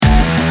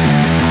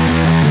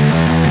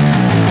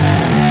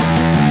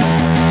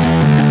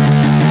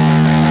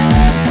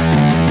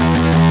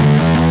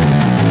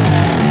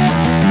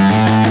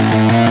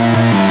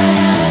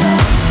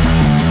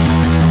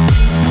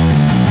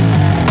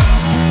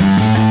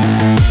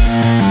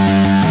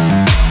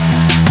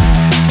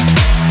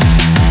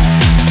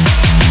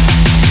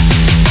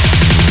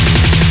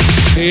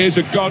He is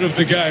a god of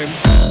the game.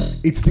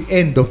 It's the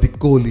end of the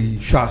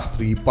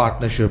Kohli-Shastri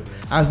partnership,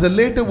 as the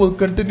latter will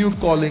continue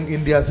calling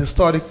India's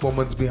historic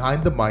moments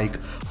behind the mic,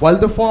 while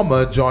the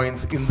former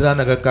joins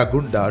Indranagar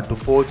Kagunda to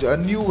forge a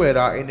new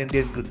era in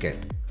Indian cricket.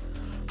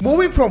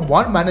 Moving from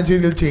one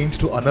managerial change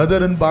to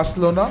another in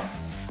Barcelona,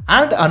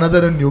 and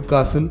another in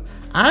Newcastle,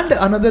 and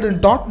another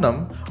in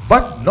Tottenham,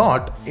 but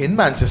not in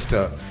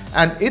Manchester.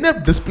 An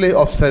inept display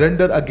of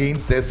surrender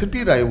against their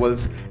city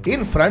rivals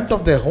in front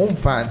of their home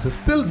fans is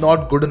still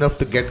not good enough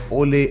to get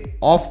Ole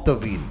off the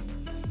wheel.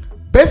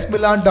 Best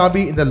Milan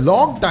derby in a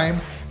long time,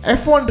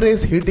 F1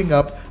 race heating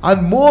up,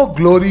 and more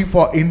glory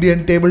for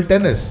Indian table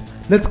tennis.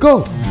 Let's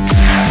go!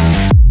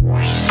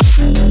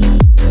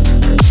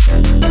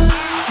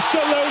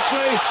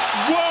 Absolutely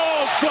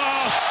world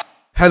class.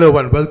 Hello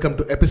and welcome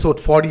to episode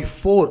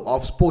 44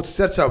 of Sports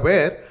Charcha,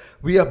 where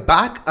we are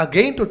back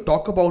again to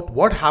talk about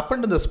what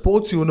happened in the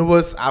sports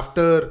universe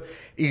after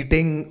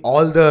eating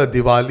all the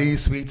Diwali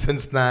sweets and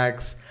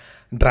snacks,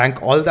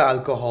 drank all the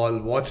alcohol,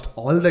 watched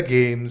all the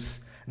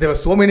games. There were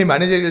so many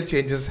managerial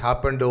changes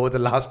happened over the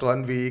last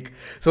 1 week.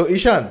 So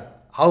Ishan,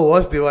 how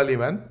was Diwali,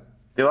 man?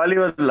 Diwali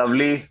was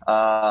lovely.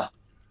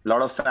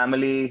 Lot of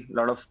family,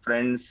 lot of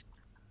friends.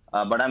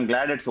 But I'm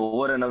glad it's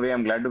over in a way.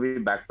 I'm glad to be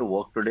back to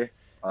work today.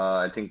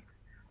 I think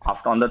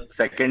after on the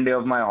second day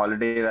of my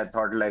holidays, I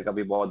thought like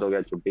abhi bahut ho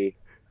gaya chutti.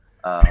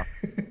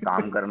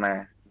 Kaam karna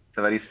hai. It's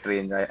very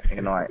strange. I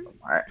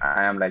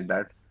am like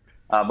that.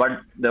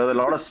 But there was a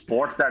lot of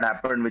sports that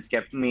happened which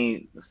kept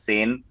me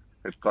sane,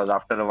 because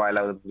after a while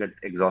I would get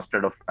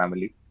exhausted of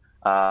family.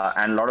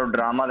 And a lot of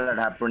drama that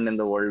happened in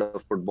the world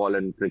of football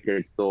and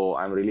cricket. So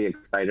I'm really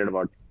excited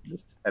about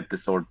this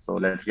episode. So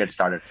let's get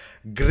started.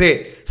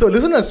 Great. So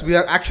listeners, we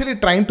are actually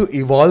trying to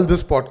evolve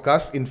this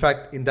podcast. In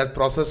fact, in that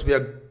process, we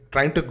are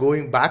trying to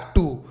going back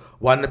to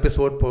one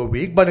episode per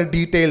week, but a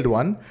detailed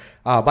one,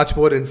 much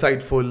more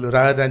insightful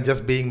rather than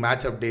just being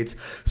match updates.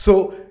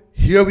 So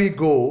here we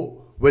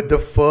go with the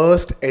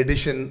first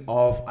edition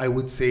of, I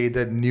would say,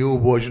 the new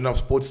version of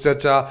Sports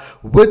Charcha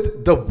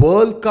with the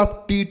World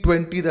Cup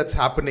T20 that's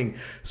happening.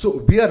 So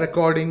we are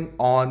recording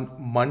on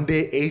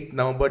Monday, 8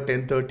 November,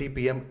 10:30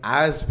 p.m.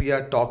 As we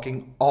are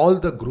talking, all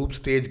the group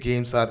stage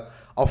games are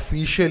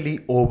officially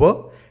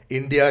over.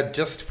 India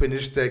just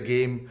finished their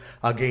game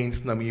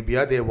against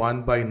Namibia. They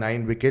won by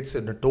 9 wickets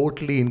in a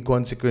totally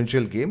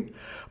inconsequential game.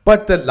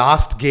 But the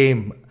last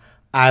game,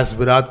 as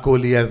Virat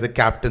Kohli as the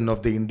captain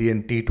of the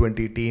Indian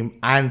T20 team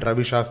and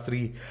Ravi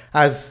Shastri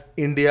as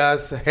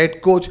India's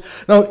head coach.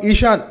 Now,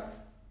 Ishan,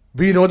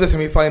 we know the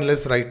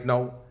semi-finalists right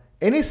now.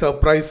 Any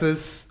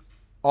surprises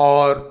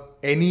or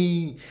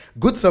any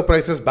good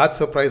surprises, bad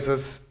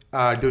surprises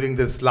during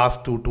this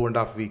last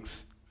 2.5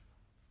 weeks?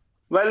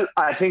 Well,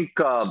 I think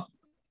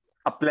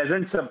a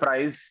pleasant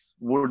surprise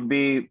would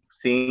be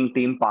seeing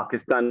Team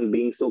Pakistan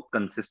being so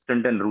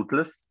consistent and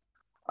ruthless.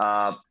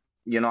 I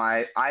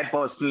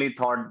personally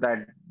thought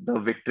that the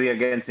victory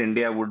against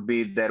India would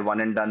be their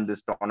one and done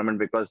this tournament,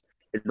 because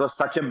it was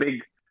such a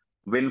big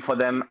win for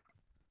them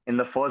in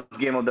the first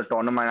game of the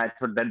tournament. I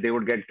thought that they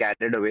would get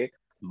carried away,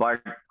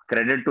 but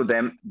credit to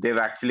them, they've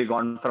actually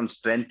gone from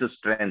strength to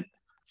strength.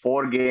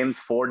 4 games,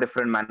 4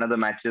 different man of the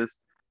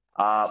matches.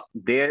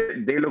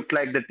 They look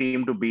like the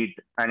team to beat,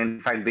 and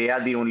in fact, they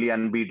are the only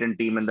unbeaten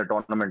team in the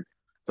tournament.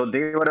 So they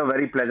were a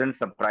very pleasant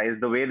surprise.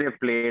 The way they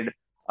played,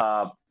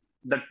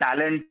 the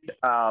talent,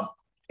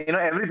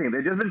 everything.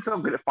 They've just been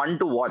so fun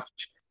to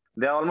watch.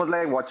 They're almost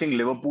like watching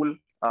Liverpool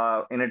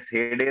in its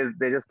heydays.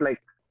 They just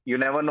like, you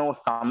never know,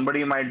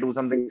 somebody might do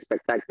something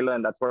spectacular,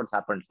 and that's what's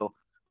happened. So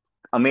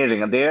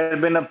amazing. They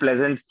have been a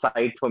pleasant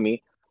sight for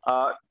me.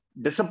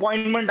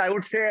 Disappointment, I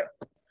would say,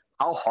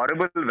 how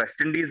horrible West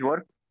Indies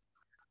were.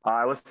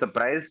 I was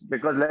surprised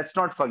because let's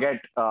not forget,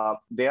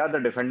 they are the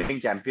defending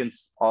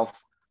champions of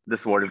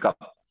this World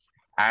Cup,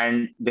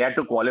 and they had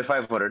to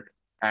qualify for it.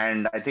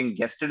 And I think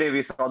yesterday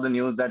we saw the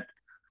news that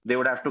they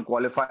would have to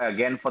qualify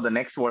again for the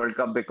next World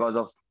Cup because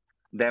of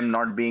them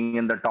not being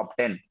in the top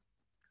 10,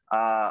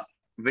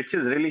 which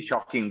is really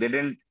shocking. They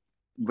didn't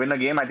win a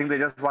game. I think they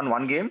just won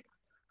 1 game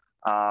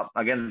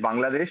against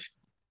Bangladesh,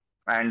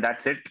 and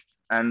that's it.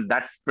 And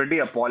that's pretty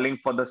appalling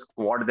for the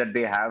squad that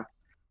they have.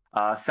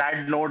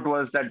 Sad note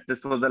was that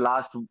this was the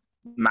last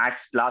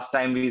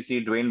time we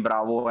see Dwayne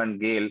Bravo and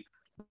Gale,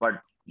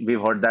 but we've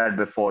heard that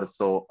before.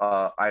 So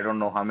I don't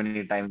know how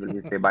many times will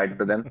we say bye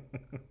to them.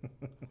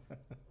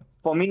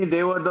 For me,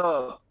 they were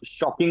the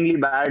shockingly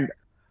bad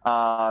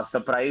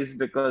surprise,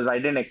 because I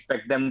didn't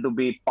expect them to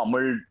be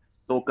pummeled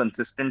so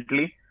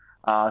consistently.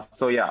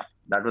 So yeah,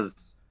 that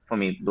was for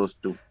me, those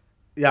 2.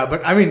 Yeah,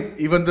 but I mean,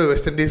 even the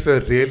West Indies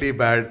are really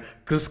bad.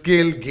 Chris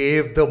Gayle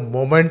gave the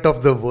moment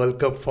of the World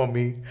Cup for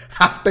me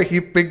after he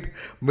picked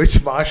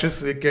Mitch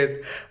Marsh's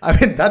wicket. I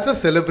mean, that's a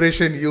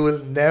celebration you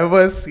will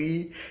never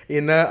see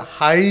in a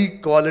high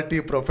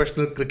quality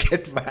professional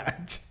cricket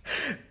match.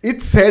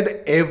 It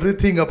said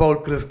everything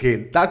about Chris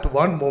Gayle. That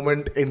one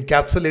moment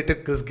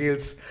encapsulated Chris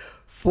Gayle's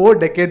 4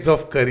 decades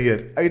of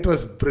career. It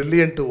was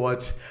brilliant to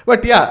watch.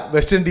 But yeah,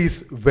 West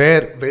Indies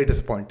were very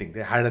disappointing.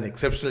 They had an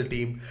exceptional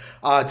team.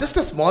 Just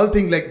a small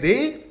thing, like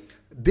they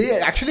they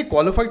actually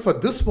qualified for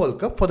this World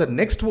Cup. For the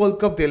next World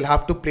Cup, they'll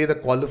have to play the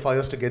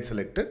qualifiers to get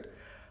selected,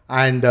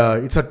 and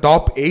it's a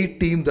top 8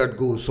 team that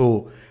goes.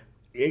 So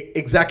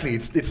exactly,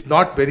 it's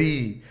not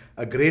very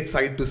a great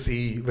sight to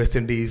see West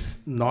Indies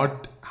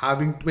not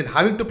having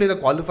having to play the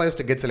qualifiers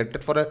to get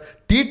selected for a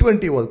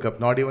T20 World Cup,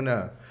 not even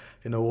a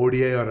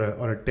ODI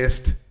or a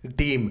Test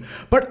team.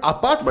 But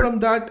apart from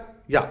that,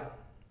 yeah.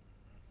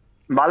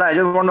 Bala, I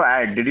just want to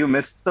add, did you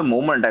miss the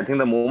moment? I think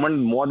the moment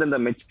more than the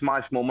Mitch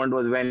Marsh moment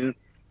was when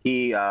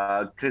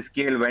Chris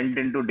Gayle went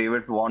into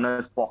David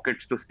Warner's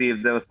pockets to see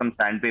if there was some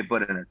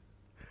sandpaper in it.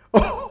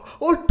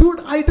 Oh,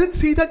 dude, I didn't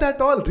see that at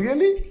all.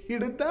 Really? He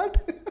did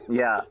that?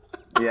 Yeah,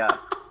 yeah.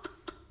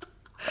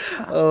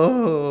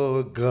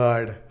 Oh,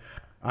 God.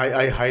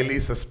 I highly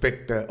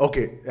suspect.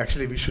 Okay,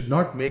 actually, we should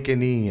not make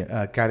any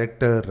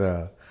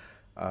character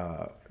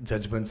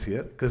judgments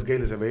here. Chris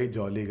Gayle is a very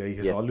jolly guy.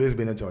 He's always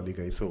been a jolly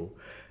guy. So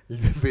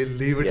we'll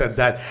leave it at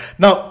that.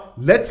 Now,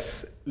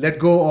 let's let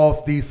go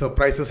of the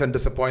surprises and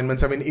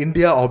disappointments. I mean,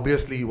 India,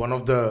 obviously, one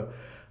of the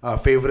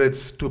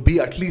favorites to be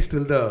at least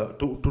till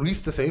to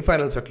reach the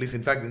semi-finals at least.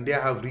 In fact, India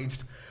have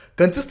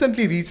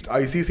consistently reached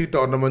ICC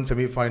tournament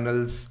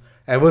semi-finals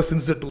ever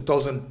since the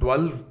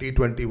 2012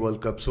 T20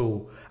 World Cup.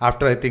 So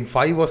after I think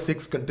 5 or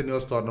 6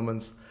 continuous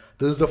tournaments,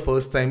 this is the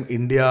first time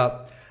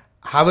India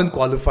haven't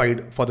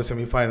qualified for the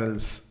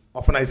semi-finals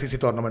of an ICC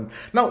tournament.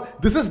 Now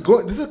this is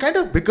kind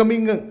of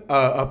becoming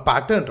a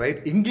pattern,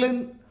 right?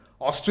 England,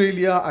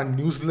 Australia, and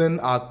New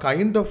Zealand are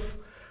kind of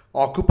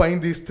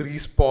occupying these 3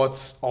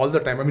 spots all the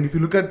time. I mean, if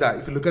you look at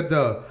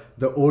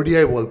the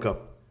ODI World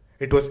Cup,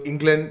 it was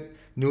England,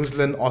 New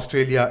Zealand,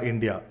 Australia,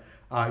 India.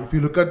 If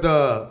you look at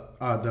the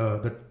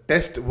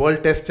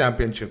World Test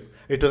Championship,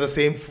 it was the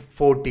same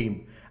 4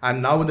 team.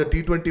 And now in the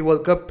T20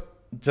 World Cup,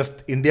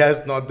 just India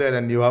is not there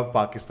and you have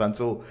Pakistan.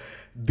 So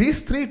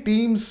these 3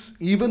 teams,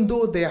 even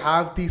though they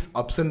have these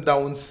ups and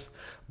downs,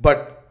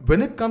 but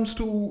when it comes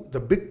to the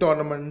big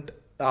tournament,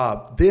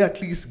 they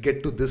at least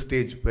get to this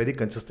stage very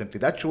consistently.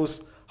 That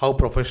shows how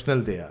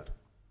professional they are.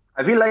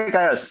 I feel like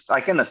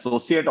I can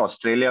associate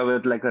Australia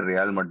with like a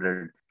Real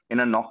Madrid. In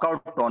a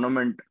knockout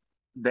tournament,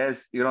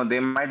 they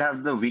might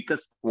have the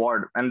weakest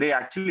squad, and they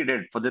actually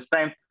did. For this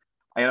time,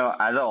 as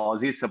an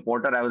Aussie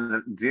supporter, I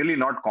was really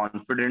not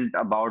confident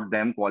about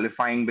them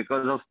qualifying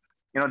because of,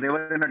 they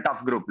were in a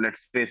tough group.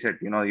 Let's face it.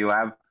 You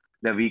have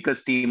the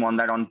weakest team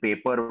on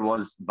paper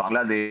was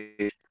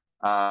Bangladesh,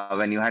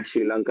 when you had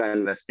Sri Lanka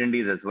and West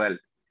Indies as well.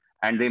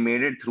 And they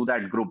made it through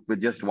that group with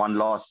just 1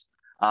 loss.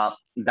 I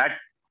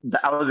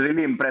was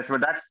really impressed.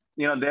 But that's,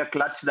 they're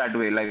clutch that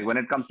way. Like when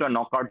it comes to a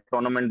knockout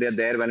tournament, they're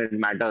there when it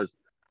matters.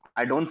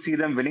 I don't see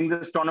them winning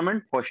this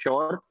tournament for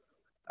sure.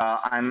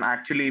 I'm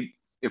actually,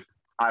 if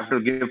I have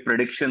to give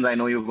predictions, I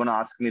know you're going to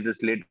ask me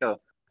this later.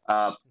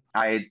 I'm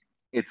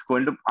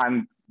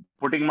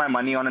putting my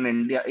money on an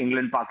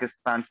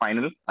England-Pakistan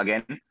final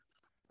again.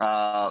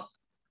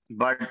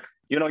 But,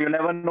 you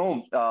never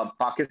know.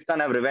 Pakistan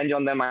have revenge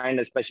on their mind,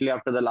 especially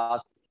after the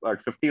last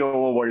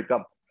 50-over World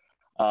Cup.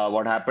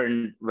 What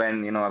happened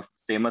when, a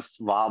famous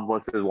Wahab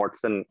versus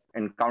Watson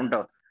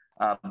encounter.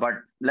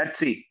 But let's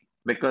see,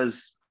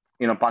 because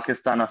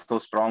Pakistan are so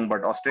strong,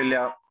 but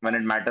Australia, when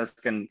it matters,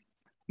 can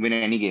win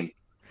any game.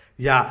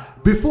 Yeah,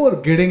 before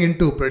getting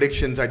into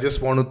predictions, I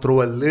just want to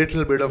throw a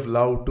little bit of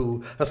love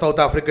to a South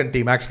African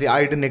team. Actually,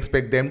 I didn't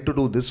expect them to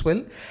do this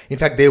well. In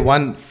fact, they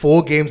won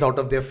 4 games out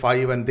of their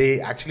 5, and they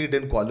actually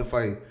didn't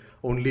qualify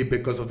only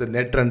because of the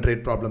net run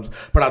rate problems.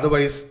 But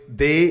otherwise,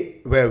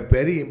 they were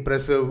very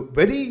impressive,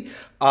 very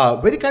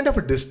kind of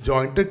a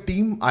disjointed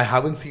team. I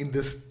haven't seen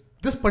this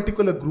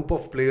particular group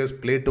of players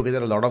played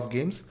together a lot of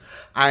games,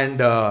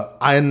 and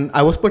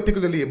I was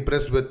particularly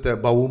impressed with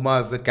Bavuma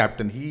as the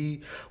captain.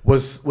 He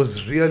was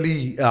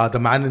really the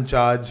man in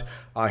charge.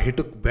 He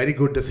took very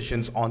good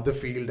decisions on the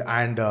field,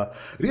 and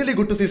really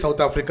good to see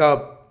South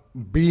Africa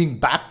being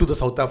back to the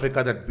South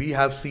Africa that we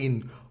have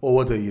seen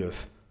over the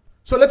years.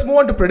 So let's move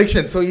on to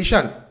predictions. So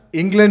Ishan,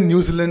 England,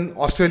 New Zealand,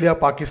 Australia,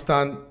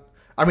 Pakistan.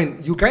 I mean,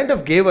 you kind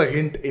of gave a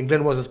hint,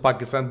 England versus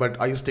Pakistan, but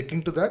are you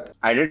sticking to that?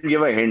 I didn't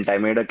give a hint. I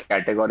made a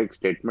categoric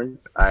statement.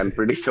 I'm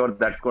pretty sure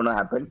that's going to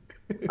happen.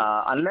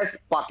 Unless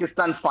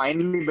Pakistan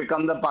finally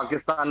become the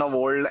Pakistan of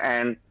old,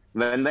 and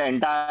when the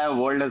entire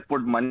world has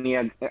put money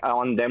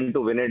on them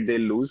to win it, they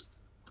lose.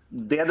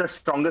 They are the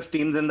strongest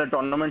teams in the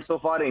tournament so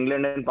far,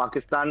 England and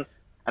Pakistan.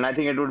 And I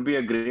think it would be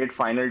a great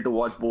final to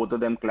watch both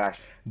of them clash.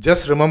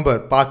 Just remember,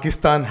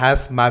 Pakistan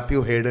has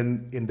Matthew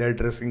Hayden in their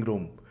dressing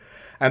room.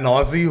 An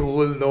Aussie who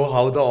will know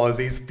how the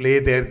Aussies play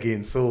their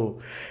game. So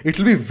it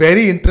will be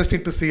very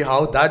interesting to see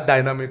how that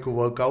dynamic will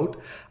work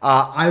out.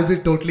 I'll be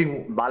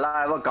totally... Bala,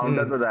 I have a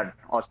counter to that.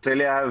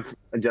 Australia have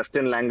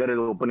Justin Langer as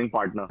opening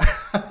partner.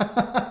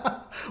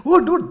 Oh,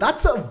 dude,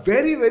 that's a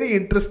very, very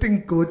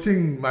interesting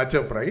coaching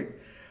matchup, right?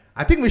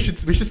 I think we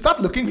should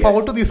start looking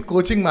forward to these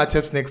coaching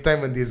matchups next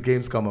time when these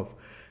games come up.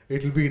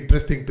 It will be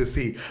interesting to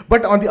see.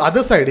 But on the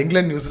other side,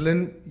 England, New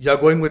Zealand, you're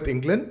going with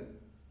England?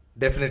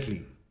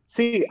 Definitely.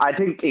 See, I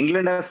think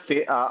England have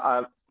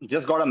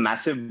just got a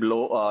massive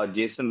blow.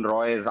 Jason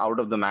Roy is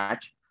out of the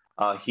match.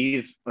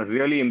 He's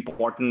really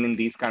important in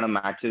these kind of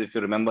matches. If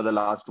you remember the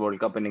last World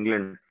Cup in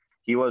England,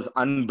 he was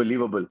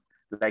unbelievable.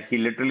 Like he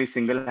literally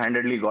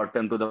single-handedly got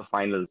them to the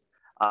finals.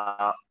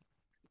 Uh,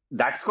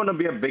 that's going to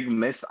be a big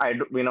miss.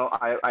 I'm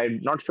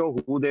not sure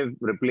who they've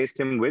replaced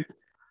him with,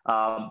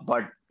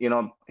 but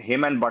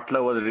him and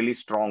Butler was really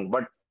strong.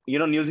 But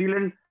New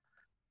Zealand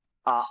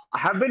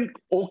have been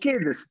okay.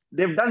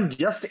 They've done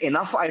just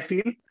enough. I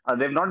feel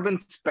they've not been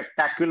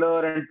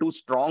spectacular and too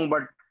strong,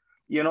 but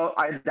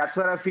that's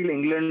where I feel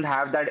England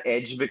have that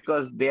edge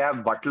because they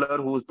have Butler,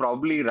 who's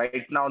probably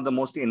right now the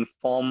most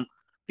informed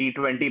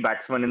T20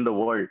 batsman in the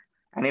world.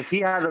 And if he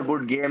has a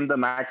good game, the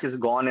match is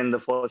gone in the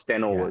first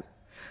 10 Yeah. overs.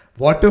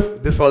 What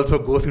if this also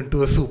goes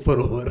into a super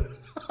over?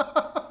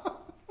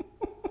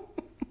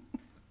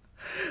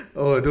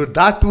 Oh, dude,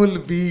 that will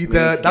be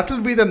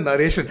the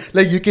narration.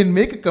 Like you can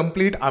make a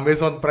complete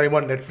Amazon Prime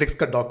or Netflix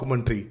ka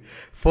documentary.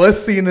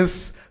 First scene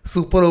is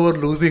super over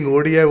losing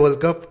ODI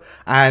World Cup,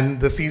 and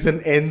the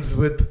season ends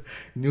with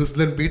New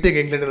Zealand beating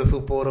England in a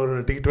super over in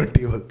a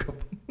T20 World Cup.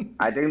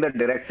 I think the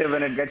directive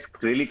when it gets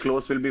really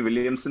close will be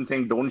Williamson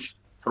saying, "Don't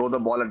throw the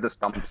ball at the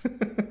stumps,"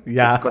 because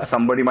Yeah.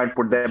 somebody might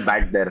put their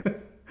bat there.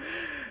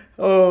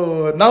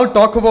 Oh, now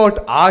talk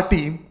about our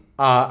team.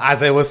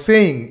 As I was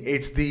saying,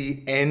 it's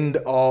the end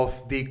of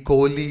the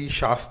Kohli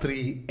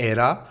Shastri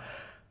era,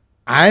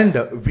 and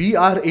we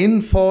are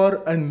in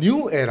for a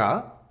new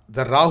era,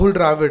 the Rahul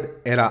Dravid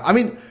era. I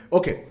mean,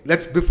 okay,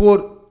 let's before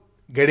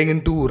getting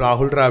into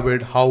Rahul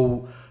Dravid,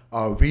 how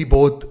we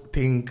both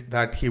think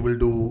that he will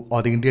do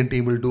or the Indian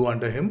team will do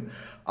under him.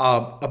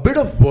 A bit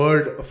of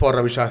word for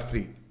Ravi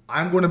Shastri.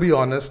 I'm going to be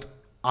honest.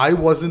 I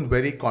wasn't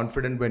very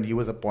confident when he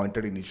was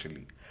appointed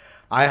initially.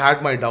 I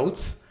had my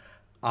doubts.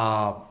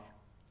 Uh,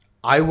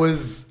 I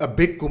was a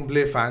big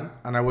Kumble fan,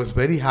 and I was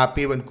very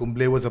happy when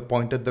Kumble was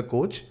appointed the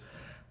coach.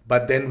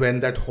 But then when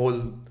that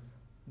whole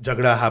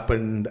jagda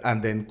happened,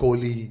 and then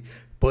Kohli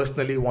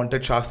personally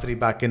wanted Shastri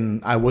back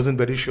in, I wasn't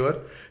very sure.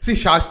 See,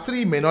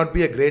 Shastri may not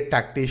be a great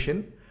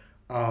tactician,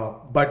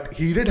 but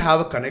he did have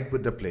a connect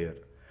with the player.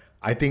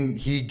 I think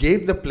he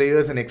gave the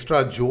players an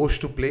extra josh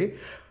to play,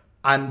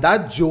 and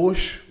that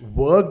josh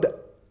worked,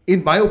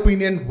 in my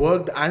opinion,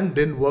 worked and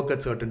didn't work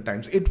at certain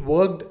times. It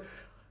worked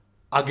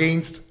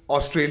against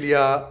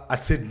Australia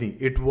at Sydney.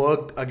 It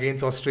worked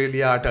against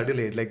Australia at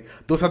Adelaide. Like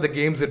those are the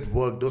games it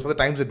worked. Those are the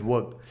times it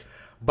worked.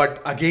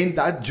 But again,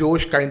 that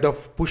Josh kind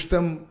of pushed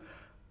them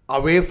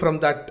away from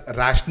that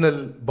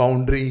rational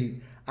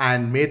boundary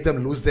and made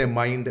them lose their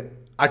mind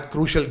at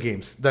crucial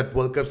games, that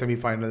World Cup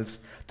semi-finals,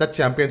 that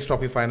Champions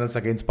Trophy finals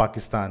against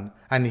Pakistan,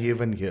 and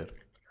even here.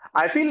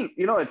 I feel,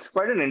 it's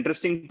quite an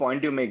interesting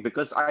point you make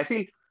because I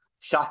feel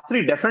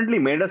Shastri definitely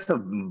made us a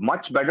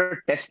much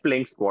better test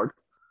playing squad.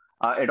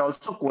 It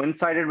also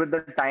coincided with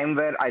the time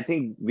where I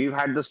think we've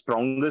had the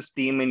strongest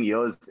team in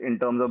years in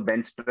terms of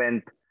bench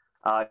strength,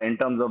 in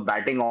terms of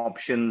batting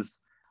options.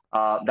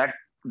 That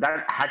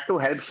had to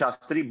help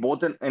Shastri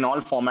both in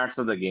all formats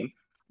of the game.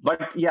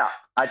 But yeah,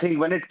 I think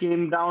when it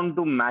came down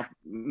to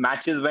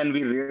matches when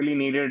we really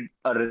needed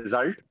a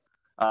result,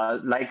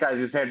 like as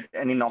you said,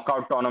 any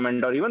knockout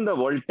tournament or even the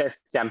World Test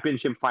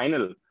Championship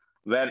final,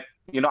 where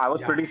I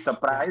was Yeah. pretty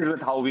surprised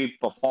with how we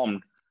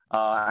performed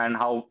and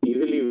how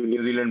easily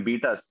New Zealand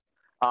beat us.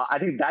 I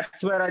think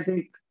that's where I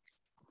think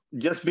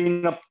just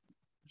being a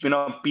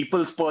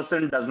people's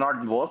person does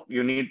not work.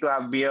 You need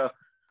to be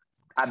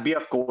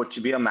a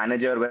coach, be a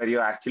manager where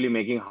you're actually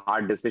making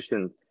hard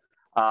decisions.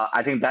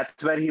 I think that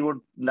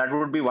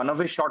would be one of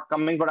his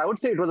shortcomings, but I would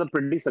say it was a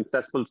pretty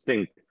successful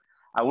stint.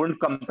 I wouldn't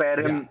compare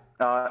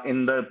Yeah.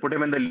 him put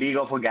him in the league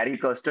of a Gary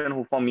Kirsten,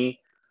 who for me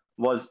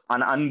was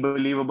an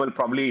unbelievable,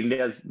 probably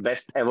India's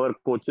best ever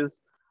coaches,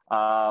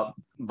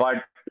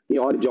 but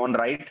or John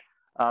Wright.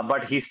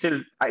 But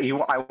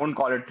I wouldn't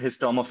call it his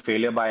term of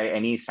failure by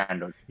any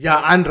standard.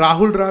 Yeah, and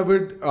Rahul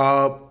Dravid,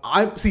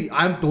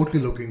 I'm totally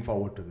looking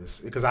forward to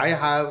this because I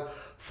have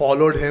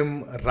followed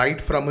him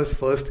right from his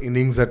first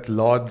innings at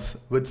Lords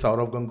with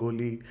Saurav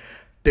Ganguly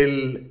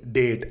till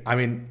date. I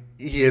mean,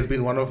 he has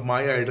been one of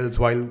my idols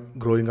while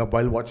growing up,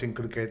 while watching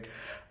cricket.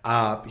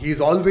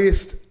 He's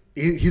always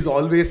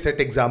set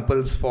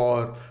examples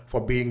for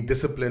being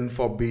disciplined,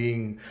 for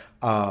being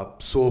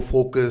so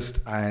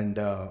focused and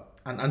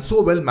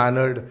so well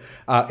mannered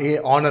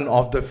on and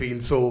off the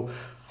field. So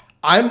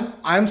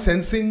I'm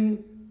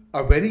sensing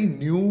a very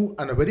new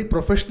and a very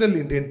professional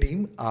Indian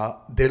team.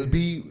 There'll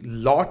be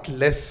lot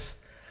less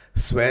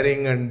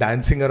swearing and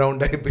dancing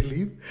around, I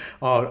believe,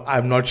 or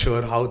I'm not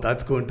sure how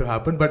that's going to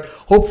happen. But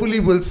hopefully,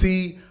 we'll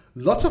see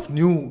lots of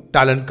new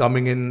talent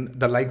coming in,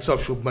 the likes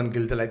of Shubman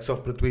Gill, the likes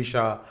of Prithvi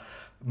Shah.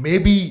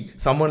 Maybe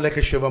someone like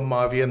a Shivam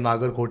Mavi and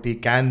Nagar Koti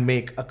can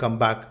make a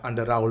comeback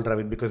under Rahul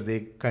Dravid because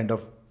they kind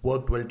of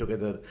worked well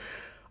together.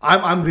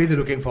 I'm really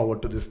looking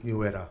forward to this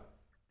new era.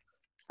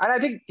 And I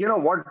think,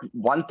 what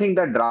one thing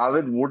that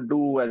Dravid would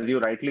do, as you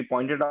rightly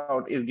pointed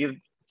out, is give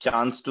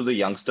chance to the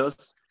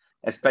youngsters,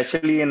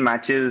 especially in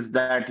matches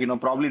that,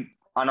 probably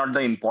are not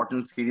the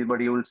important series, but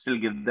he will still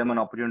give them an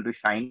opportunity to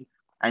shine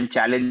and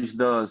challenge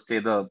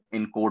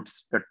in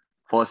quotes, the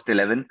first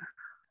 11.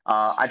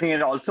 I think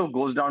it also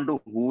goes down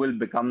to who will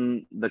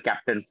become the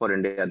captain for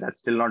India. That's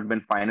still not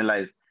been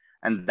finalized,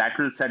 and that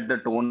will set the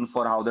tone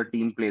for how the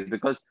team plays.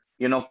 Because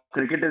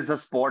cricket is a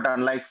sport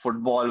unlike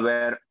football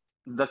where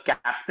the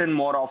captain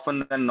more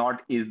often than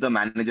not is the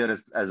manager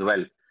as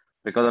well,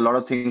 because a lot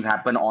of things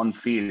happen on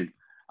field.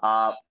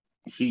 Uh,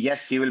 he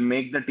will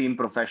make the team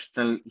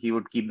professional. He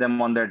would keep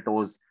them on their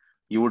toes.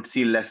 You would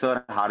see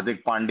lesser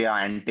Hardik Pandya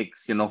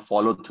antics,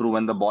 follow through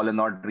when the ball has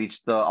not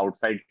reached the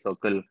outside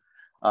circle,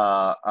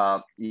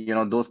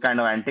 those kind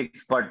of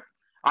antics. But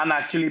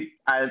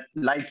I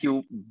like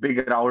you,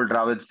 big Rahul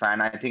Dravid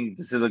fan. I think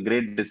this is a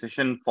great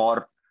decision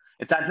for.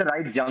 It's at the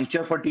right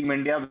juncture for Team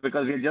India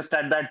because we're just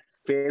at that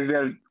phase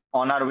where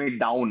on our way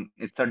down.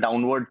 It's a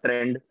downward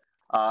trend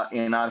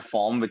in our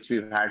form, which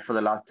we've had for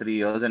the last 3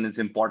 years, and it's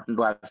important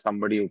to have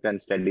somebody who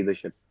can steady the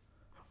ship.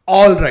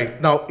 All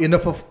right, now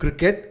enough of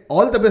cricket.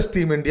 All the best,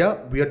 Team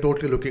India. We are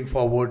totally looking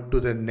forward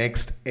to the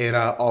next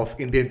era of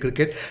Indian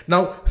cricket.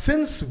 Now,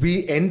 since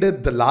we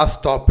ended the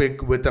last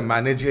topic with a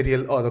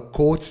managerial or a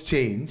coach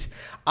change,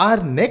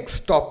 our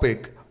next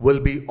topic will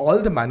be all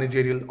the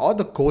managerial or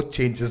the coach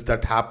changes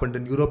that happened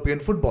in European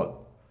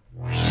football.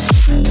 Absolutely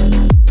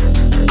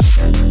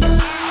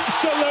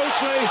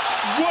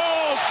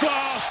world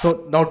class.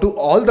 So, now to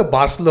all the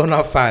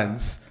Barcelona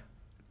fans,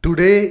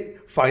 today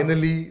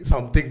finally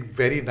something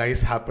very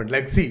nice happened.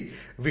 Like, see,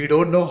 we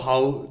don't know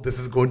how this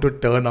is going to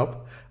turn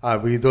up.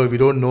 We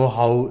don't know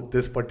how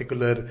this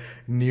particular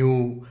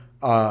new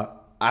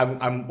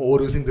I'm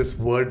overusing this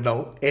word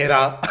now,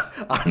 era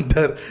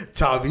under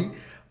Xavi.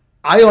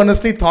 I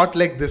honestly thought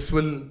like this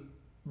will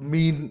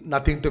mean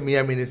nothing to me.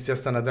 I mean, it's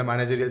just another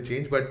managerial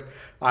change. But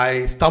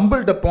I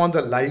stumbled upon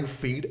the live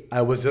feed.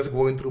 I was just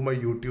going through my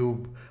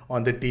YouTube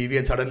on the TV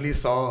and suddenly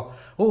saw,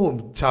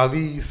 oh,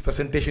 Xavi's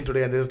presentation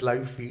today, and there's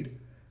live feed.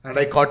 And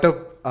I caught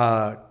up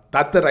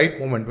at the right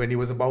moment when he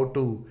was about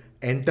to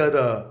enter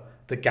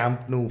the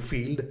Camp Nou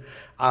field.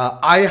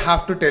 I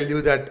have to tell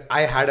you that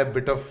I had a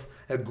bit of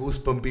a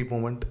goosebumpy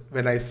moment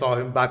when I saw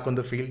him back on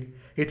the field.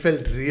 It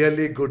felt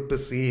really good to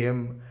see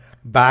him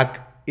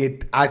back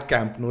at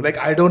Camp Nou. Like,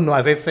 I don't know,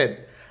 as I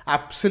said,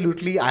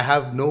 absolutely, I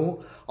have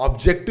no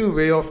objective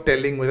way of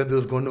telling whether this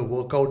is going to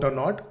work out or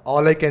not.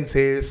 All I can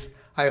say is,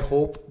 I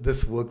hope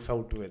this works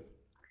out well.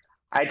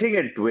 I think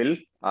it will,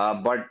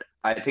 but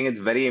I think it's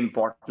very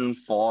important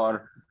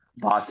for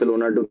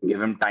Barcelona to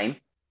give him time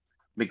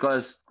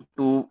because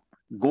to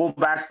go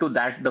back to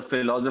that, the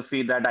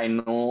philosophy that I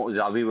know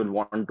Xavi will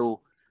want to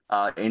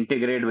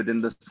integrate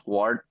within the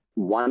squad.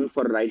 One,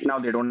 for right now,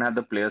 they don't have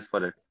the players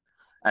for it,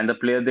 and the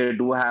players they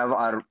do have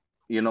are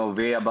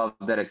way above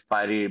their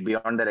expiry,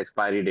 beyond their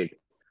expiry date.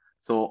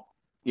 So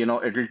it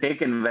will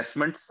take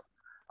investments.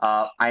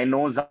 I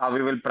know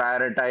Xavi will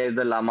prioritize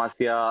the La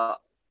Masia,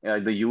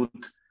 the youth,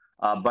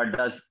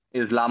 but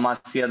is La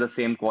Masia the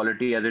same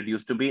quality as it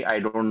used to be? I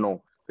don't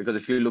know, because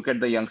if you look at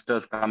the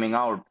youngsters coming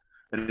out,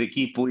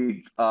 Ricky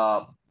Puig,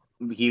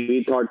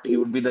 we thought he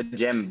would be the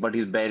gem, but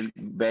he's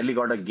barely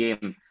got a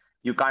game.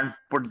 You can't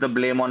put the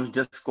blame on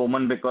just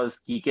Coman because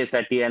Kike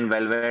Setty and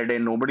Valverde,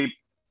 nobody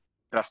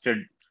trusted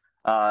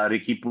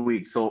Ricky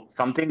Puig. So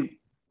something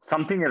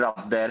is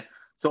up there.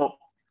 So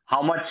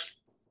how much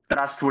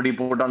trust would he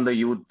put on the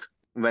youth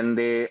when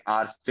they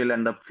are still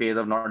in the phase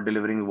of not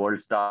delivering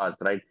world stars,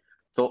 right?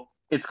 So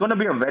it's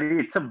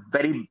a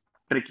very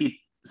tricky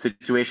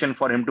situation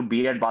for him to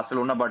be at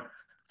Barcelona, but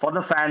for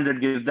the fans,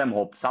 it gives them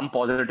hope. Some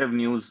positive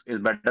news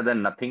is better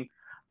than nothing.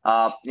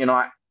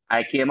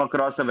 I came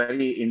across a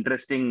very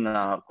interesting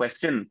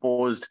question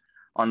posed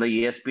on the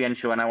ESPN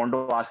show, and I want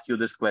to ask you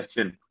this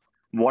question.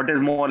 What is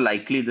more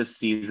likely this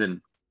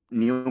season?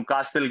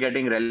 Newcastle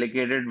getting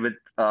relegated with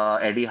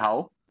Eddie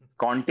Howe,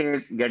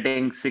 Conte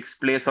getting sixth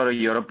place or a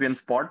European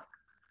spot,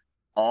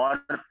 or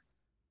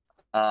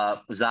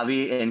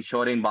Xavi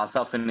ensuring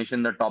Barca finish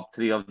in the top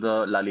three of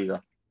the La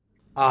Liga?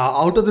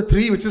 Out of the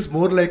three, which is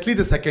more likely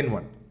the second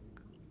one,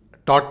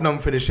 Tottenham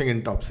finishing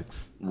in top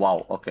six.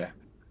 Wow, okay.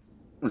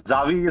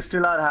 Xavi, you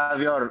still have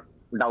your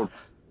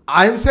doubts.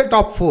 I am say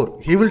top four.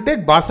 He will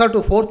take Barca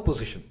to fourth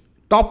position.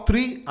 Top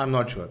three, I'm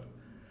not sure.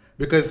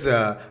 Because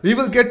we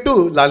will get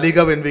to La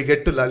Liga when we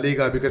get to La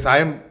Liga. Because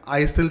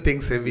I still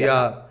think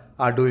Sevilla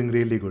are doing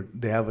really good.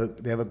 They have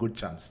a good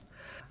chance.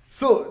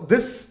 So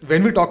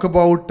when we talk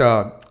about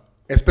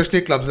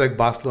especially clubs like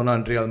Barcelona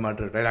and Real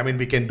Madrid, right? I mean,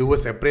 we can do a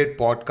separate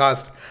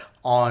podcast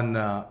on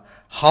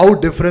how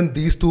different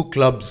these two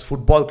clubs,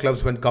 football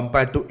clubs, when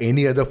compared to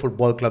any other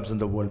football clubs in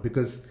the world.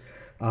 Because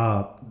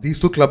these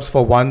two clubs,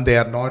 for one,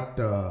 they're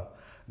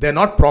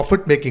not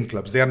profit-making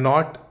clubs. They are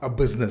not a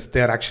business.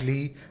 They're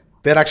actually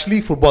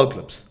football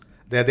clubs.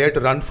 They're there to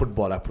run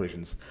football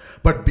operations.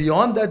 But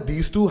beyond that,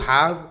 these two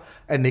have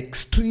an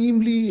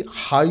extremely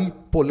high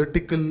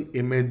political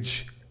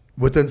image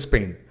within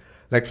Spain.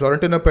 Like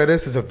Florentino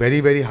Perez is a very,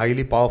 very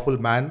highly powerful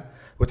man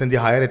within the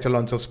higher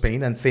echelons of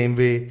Spain. And same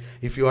way,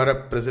 if you are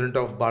a president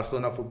of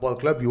Barcelona Football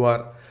Club, you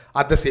are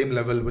at the same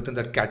level within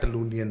that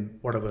Catalonian,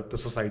 whatever, the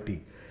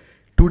society.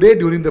 Today,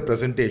 during the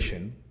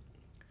presentation,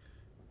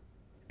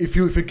 if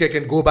you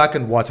can go back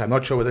and watch, I'm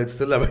not sure whether it's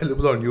still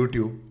available on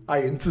YouTube. I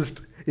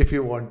insist if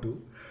you want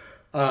to.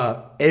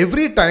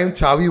 Every time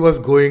Xavi was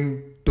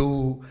going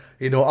to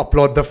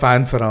applaud the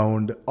fans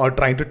around or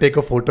trying to take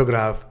a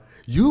photograph,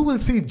 you will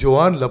see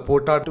Joan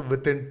Laporta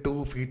within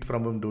 2 feet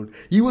from him, dude.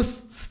 He was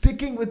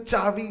sticking with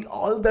Xavi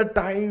all the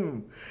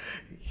time.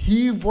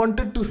 He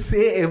wanted to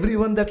say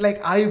everyone that like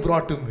I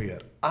brought him here.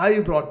 I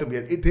brought him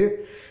here.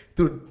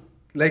 To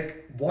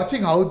like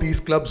watching how these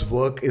clubs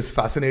work is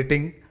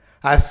fascinating.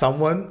 As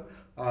someone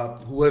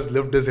who has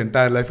lived his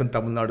entire life in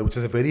Tamil Nadu, which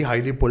is a very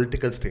highly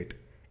political state,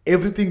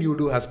 everything you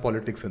do has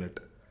politics in it.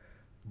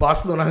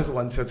 Barcelona is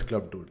one such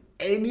club, dude.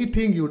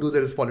 Anything you do,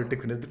 there is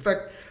politics in it. In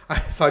fact,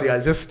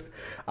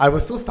 I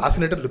was so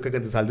fascinated looking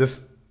at this. I'll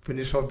just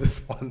finish off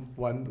this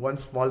one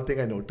small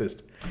thing I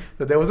noticed.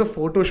 So there was a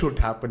photo shoot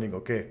happening,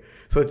 okay?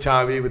 So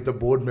Xavi with the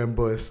board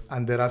members,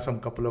 and there are some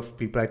couple of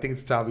people. I think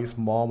it's Xavi's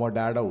mom or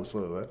dad or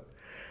whosoever.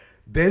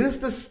 There is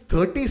this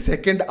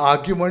 30-second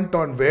argument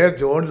on where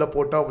Joan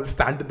Laporta will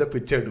stand in the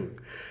picture, dude.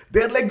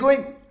 They're like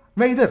going,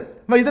 मैं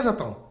इधर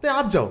जाता हूँ, नहीं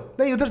आप जाओ,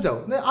 नहीं उधर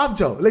जाओ, नहीं आप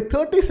जाओ. Like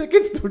 30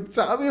 seconds, dude.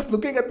 Xavi is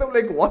looking at them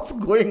like, what's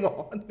going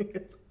on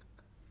here?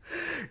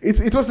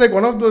 It was like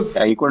one of those.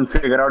 Yeah, he couldn't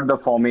figure out the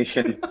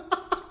formation.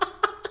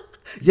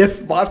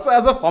 Yes, Barca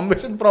has a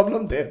formation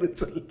problem there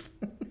itself.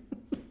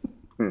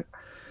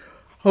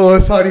 Oh,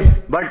 sorry.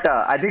 But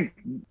I think,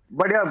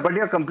 but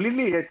yeah,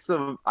 completely.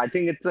 I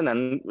think it's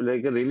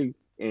like a really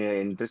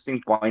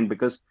interesting point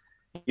because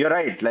you're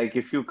right. Like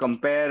if you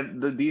compare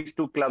these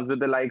two clubs with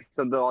the likes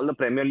of all the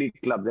Premier League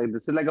clubs, like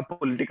this is like a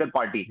political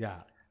party.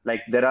 Yeah.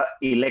 Like there are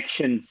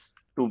elections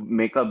to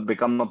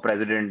become a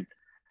president.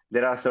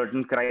 There are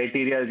certain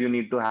criteria you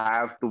need to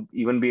have to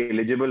even be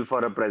eligible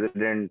for a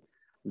president.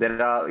 There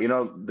are,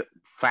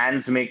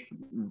 fans'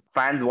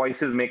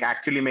 voices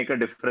actually make a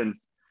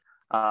difference.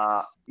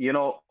 And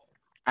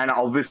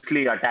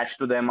obviously attached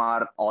to them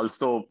are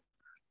also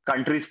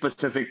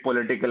country-specific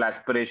political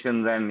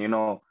aspirations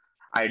and,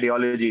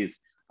 ideologies.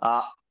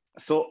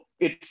 So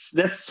it's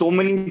just so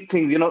many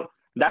things,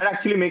 that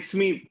actually makes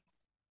me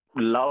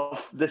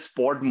love the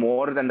sport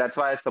more, and that's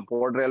why I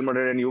support Real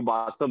Madrid and you,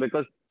 Barca,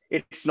 because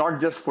it's not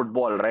just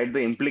football, right?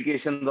 The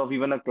implications of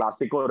even a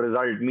Clasico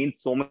result means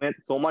so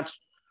much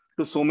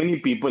to so many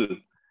people.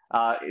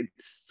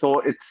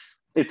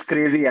 It's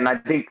crazy, and I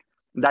think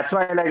that's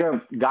why like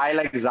a guy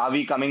like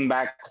Xavi coming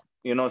back,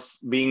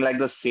 being like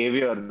the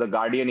savior, the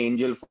guardian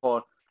angel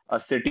for the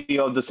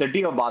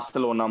city of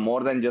Barcelona,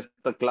 more than just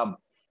the club,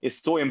 is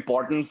so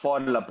important for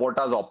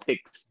Laporta's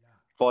optics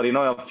for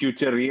a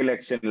future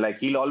re-election. Like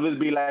he'll always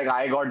be like,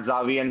 I got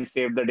Xavi and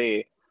saved the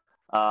day.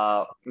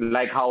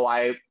 Like how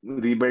I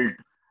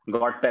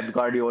got Pep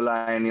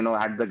Guardiola and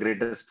had the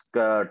greatest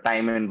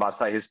time in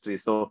Barca history.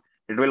 So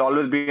it will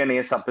always be an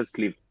ace up his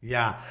sleeve.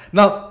 Yeah.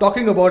 Now,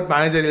 talking about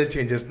managerial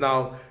changes,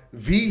 now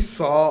we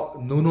saw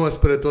Nuno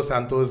Espirito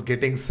Santos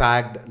getting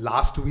sacked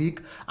last week,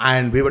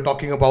 and we were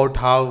talking about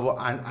how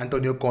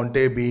Antonio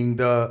Conte being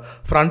the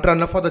front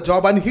runner for the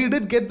job, and he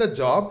did get the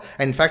job.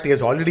 In fact, he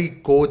has already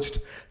coached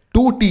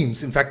two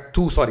teams. In fact,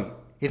 he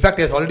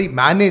has already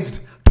managed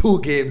two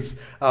games,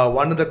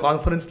 one in the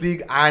Conference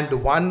League and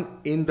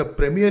one in the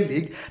Premier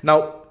League.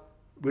 Now,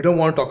 we don't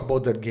want to talk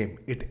about that game.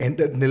 It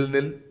ended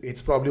 0-0.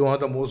 It's probably one of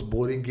the most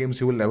boring games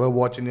you will ever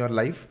watch in your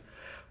life.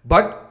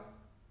 But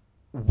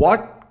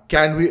what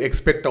can we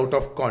expect out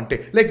of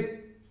Conte?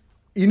 Like,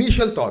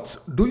 initial thoughts.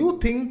 Do you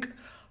think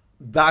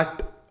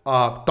that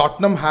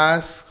Tottenham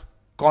has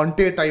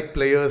Conte-type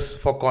players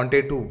for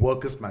Conte to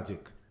work his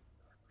magic?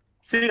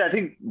 See, I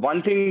think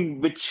one thing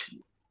which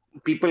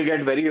people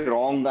get very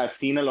wrong, I've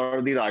seen a lot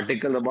of these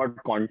articles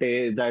about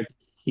Conte, is that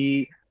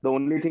the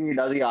only thing he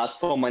does, he asks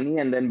for money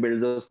and then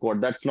builds a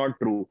squad. That's not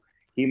true.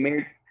 I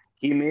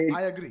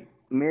agree.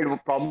 Made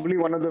probably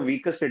one of the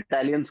weakest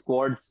Italian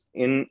squads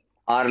in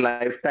our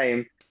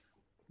lifetime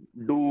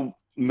do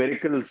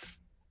miracles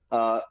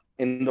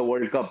in the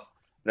World Cup,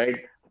 right? In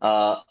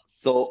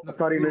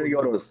the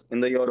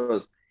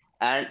Euros.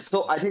 And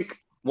so I think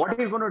what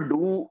he's going to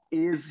do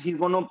is he's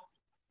going to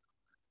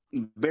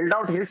build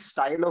out his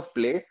style of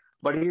play,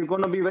 but he's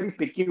going to be very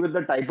picky with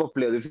the type of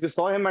players. If you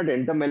saw him at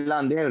Inter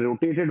Milan, they have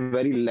rotated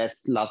very less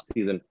last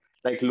season.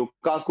 Like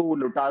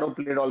Lautaro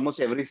played almost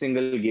every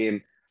single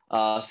game.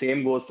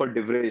 Same goes for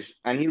De Vrij.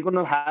 And he's going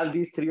to have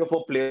these 3 or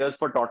 4 players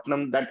for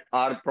Tottenham that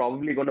are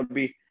probably going to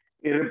be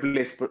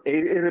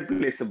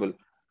irreplaceable.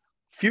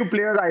 Few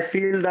players I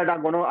feel that are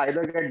going to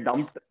either get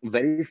dumped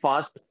very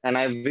fast, and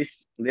I wish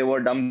they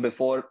were dumped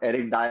before.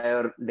 Eric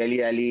Dyer,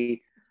 Dele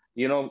Alli,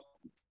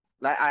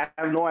 I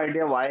have no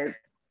idea why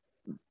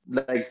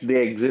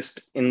they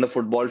exist in the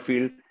football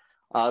field.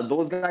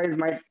 Those guys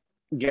might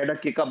get a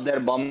kick up their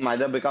bum,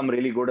 either become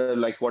really good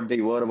like what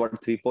they were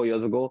about 3-4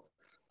 years ago,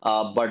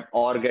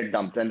 or get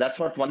dumped. And that's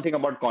one thing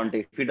about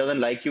Conte. If he doesn't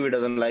like you,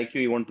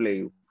 he won't play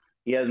you.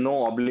 He has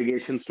no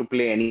obligations to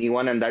play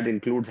anyone, and that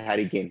includes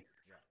Harry Kane.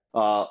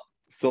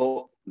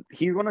 So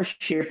he's going to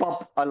shape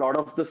up a lot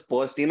of the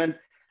Spurs team. And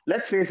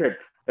let's face it,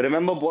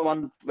 remember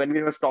when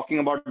we were talking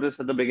about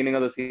this at the beginning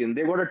of the season,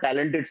 they got a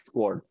talented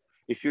squad.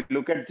 if you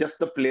look at just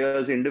the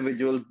players,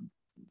 individuals,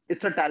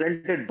 it's a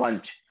talented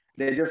bunch.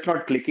 They're just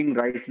not clicking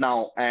right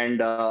now,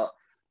 and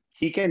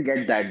he can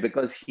get that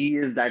because he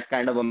is that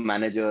kind of a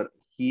manager.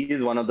 He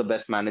is one of the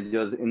best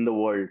managers in the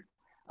world.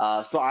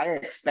 So I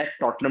expect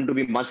Tottenham to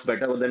be much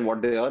better than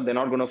what they are. They're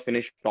not going to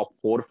finish top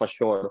four for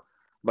sure,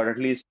 but at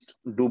least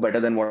do better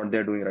than what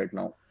they're doing right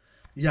now.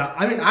 Yeah,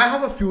 I mean, I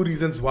have a few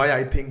reasons why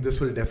I think this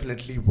will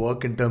definitely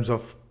work in terms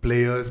of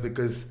players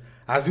because,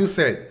 as you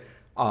said,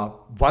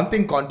 one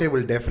thing Conte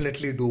will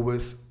definitely do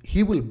is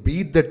he will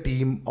beat the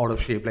team out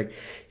of shape. Like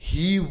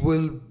he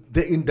will,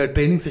 in the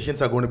training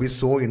sessions are going to be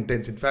so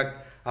intense. In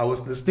fact, I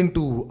was listening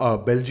to a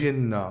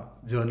Belgian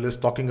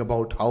journalist talking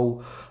about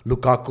how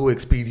Lukaku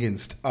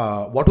experienced.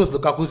 What was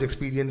Lukaku's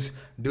experience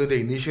during the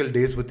initial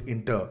days with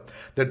Inter?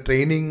 The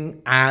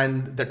training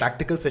and the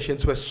tactical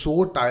sessions were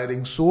so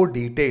tiring, so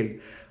detailed.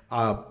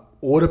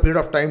 Over a period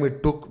of time,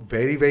 it took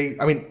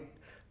I mean,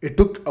 it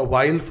took a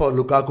while for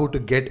Lukaku to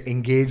get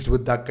engaged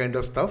with that kind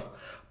of stuff.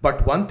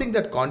 But one thing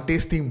that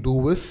Conte's team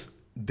do is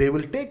they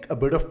will take a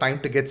bit of time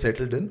to get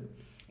settled in.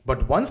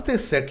 But once they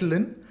settle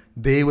in,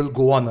 they will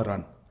go on a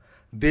run.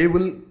 They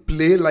will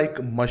play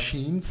like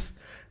machines.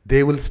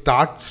 They will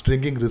start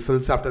stringing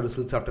results after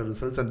results after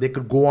results, and they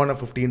could go on a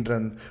 15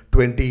 game,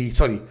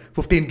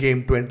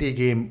 20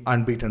 game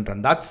unbeaten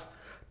run.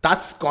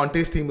 That's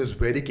Conte's team is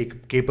very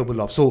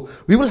capable of. So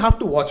we will have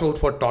to watch out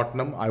for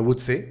Tottenham, I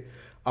would say.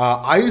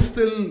 I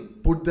still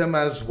put them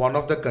as one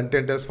of the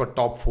contenders for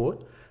top four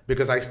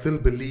because I still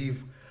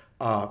believe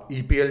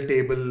EPL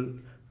table,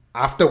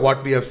 after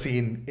what we have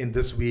seen in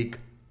this week,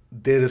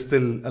 there is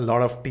still a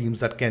lot of teams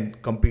that can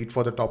compete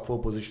for the top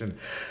four position.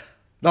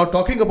 Now,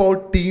 talking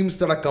about teams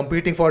that are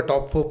competing for a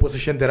top four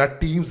position, there are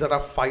teams that are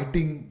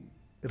fighting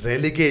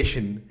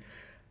relegation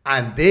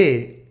and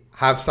they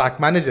have sacked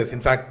managers.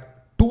 In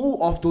fact, two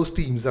of those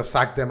teams have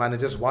sacked their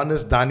managers. One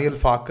is Daniel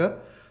Farke,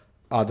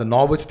 the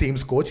Norwich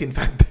team's coach. In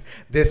fact,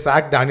 they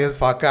sacked Daniel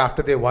Farke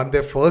after they won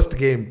their first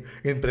game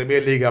in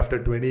Premier League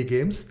after 20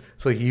 games.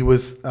 So he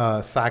was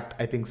sacked,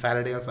 I think,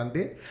 Saturday or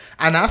Sunday.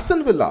 And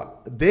Aston Villa,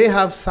 they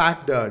have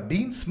sacked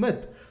Dean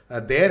Smith,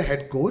 their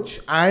head coach.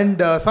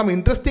 And some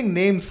interesting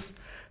names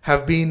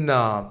have been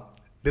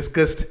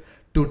discussed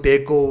to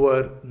take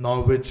over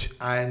Norwich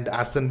and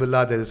Aston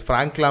Villa. There is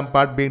Frank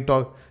Lampard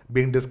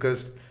being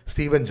discussed,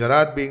 Steven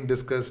Gerrard being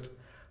discussed,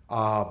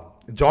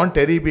 John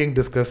Terry being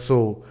discussed.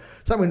 So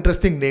some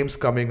interesting names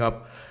coming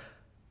up.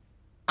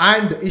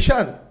 And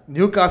Ishan,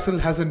 Newcastle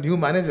has a new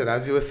manager,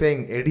 as you were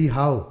saying, Eddie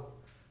Howe.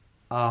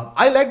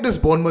 I like this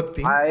Bournemouth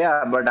team.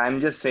 Yeah, but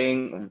I'm just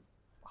saying,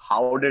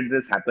 how did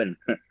this happen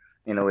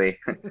in a way?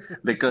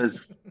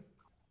 Because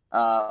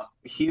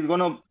he's going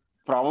to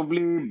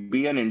probably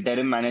be an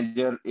interim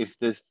manager if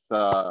this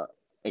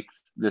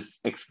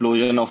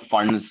explosion of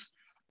funds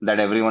that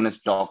everyone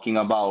is talking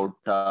about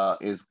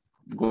is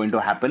going to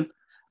happen.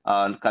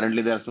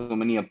 Currently, there are so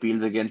many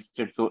appeals against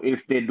it. So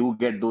if they do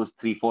get those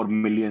 3-4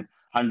 million,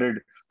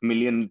 100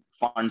 million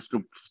funds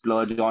to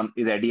splurge on,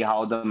 is Eddie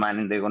Howe the man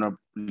and they're going to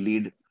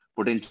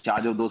put in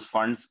charge of those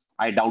funds?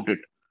 I doubt it.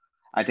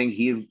 I think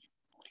he's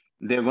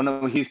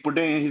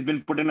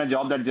been put in a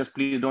job that just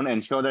please don't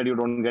ensure that you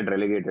don't get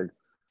relegated.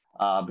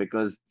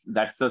 Because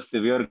that's a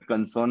severe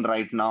concern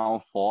right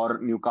now for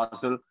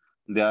Newcastle.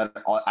 They are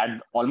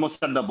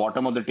almost at the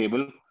bottom of the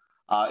table.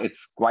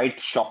 It's quite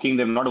shocking.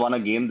 They've not won a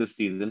game this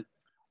season,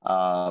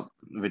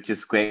 which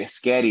is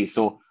scary.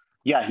 So,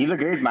 yeah, he's a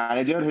great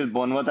manager. His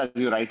Bournemouth, as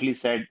you rightly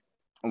said,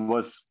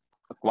 was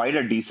quite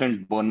a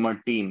decent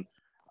Bournemouth team.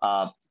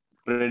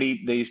 They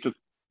used to,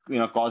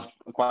 cause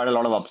quite a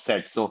lot of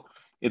upset. So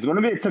it's a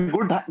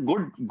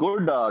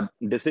good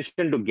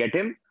decision to get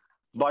him.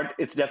 But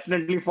it's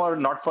definitely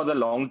not for the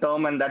long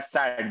term, and that's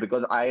sad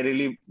because I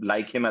really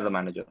like him as a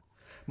manager.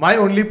 My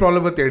only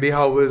problem with Eddie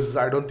Howe is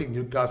I don't think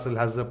Newcastle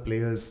has the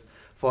players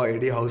for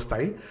Eddie Howe's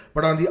style.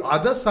 But on the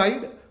other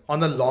side, on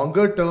the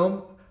longer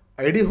term,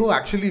 Eddie Howe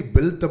actually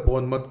built the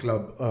Bournemouth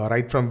club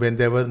right from when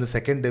they were in the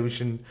second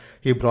division.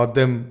 He brought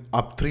them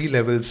up 3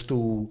 levels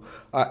to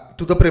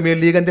the Premier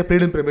League, and they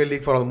played in Premier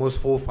League for almost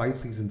 4-5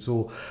 seasons.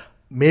 So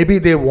maybe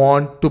they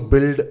want to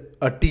build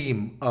a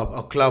team,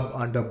 a club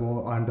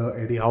under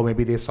Eddie Howe.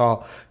 Maybe they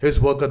saw his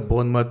work at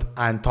Bournemouth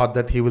and thought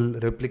that he will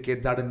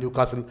replicate that in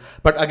Newcastle.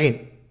 But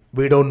again,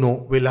 we don't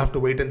know. We'll have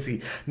to wait and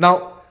see.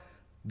 Now,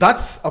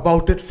 that's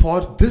about it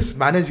for this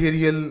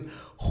managerial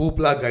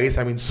hoopla, guys.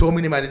 I mean, so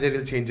many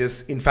managerial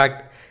changes. In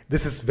fact,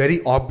 this is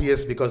very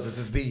obvious because this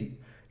is the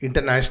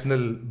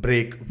international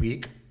break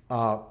week.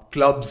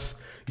 Clubs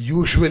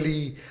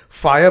usually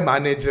fire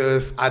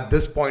managers at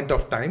this point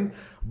of time.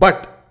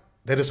 But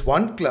there is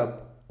one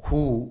club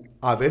who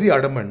are very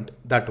adamant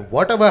that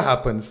whatever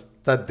happens,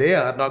 that they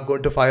are not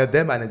going to fire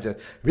their manager.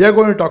 We are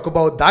going to talk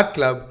about that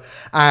club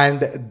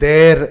and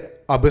their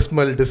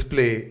abysmal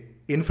display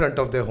in front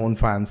of their own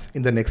fans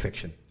in the next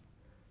section.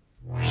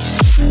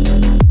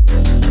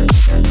 Absolutely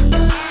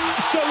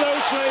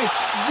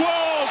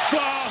world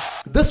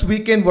class. This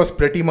weekend was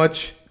pretty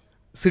much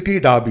city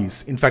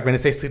derbies. In fact, when I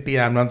say city,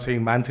 I'm not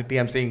saying Man City,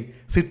 I'm saying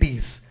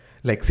cities,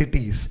 like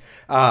cities.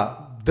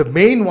 The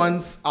main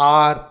ones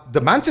are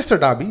the Manchester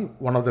Derby,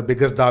 one of the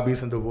biggest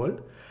derbies in the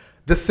world,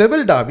 the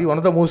Seville Derby, one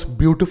of the most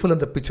beautiful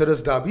and the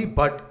picturesque derby,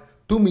 but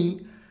to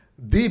me,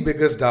 the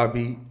biggest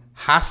derby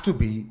has to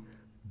be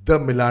the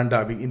Milan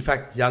Derby. In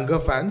fact, younger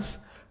fans,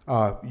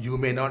 you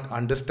may not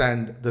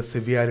understand the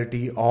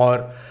severity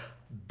or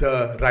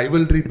the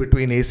rivalry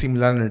between AC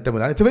Milan and Inter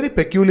Milan. It's a very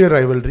peculiar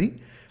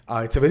rivalry.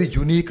 It's a very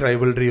unique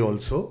rivalry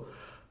also.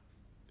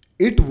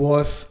 It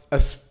was a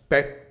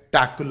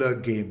spectacular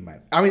game,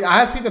 man. I mean, I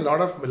have seen a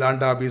lot of Milan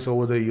derbies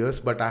over the years,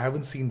 but I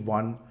haven't seen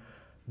one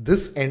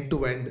this end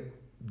to end,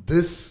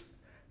 this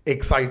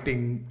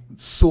exciting,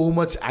 so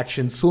much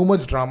action, so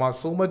much drama,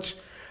 so much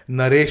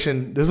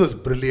narration. This was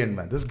brilliant,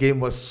 man. This game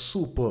was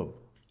superb.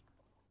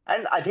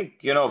 And I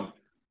think,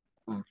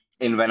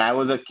 in when I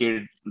was a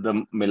kid,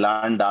 the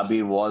Milan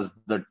derby was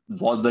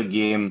the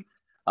game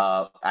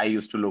I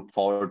used to look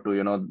forward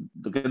to.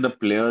 Look at the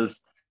players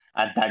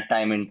at that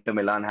time. Inter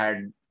Milan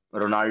had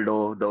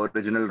Ronaldo, the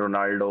original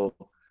Ronaldo,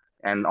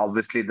 and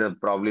obviously the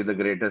probably the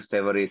greatest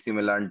ever AC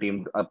Milan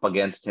team up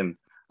against him.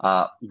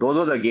 Those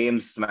are the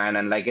games, man,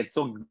 and like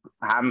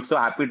I'm so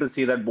happy to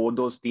see that both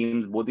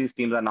these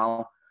teams are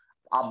now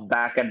up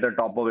back at the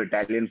top of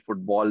Italian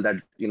football.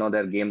 That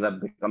their games are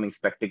becoming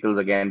spectacles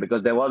again,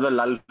 because there was a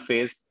lull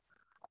phase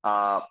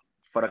uh,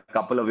 for a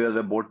couple of years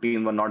where both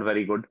teams were not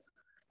very good,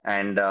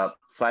 and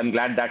so I'm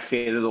glad that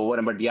phase is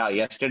over. But yeah,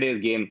 yesterday's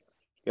game,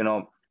 you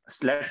know,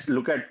 let's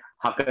look at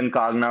Hakan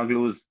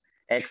Kalhanoglu's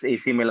ex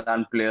AC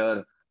Milan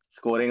player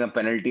scoring a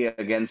penalty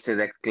against his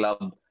ex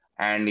club,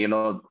 and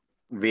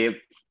wave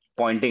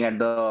pointing at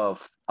the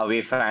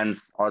away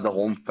fans or the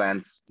home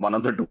fans, one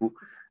of the two,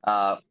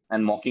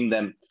 and mocking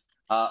them.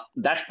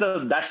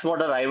 That's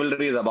what a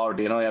rivalry is about.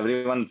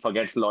 Everyone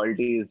forgets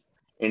loyalties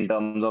in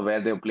terms of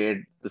where they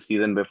played the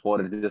season before.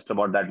 It's just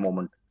about that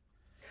moment.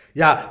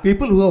 Yeah,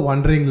 people who are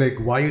wondering like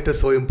why it is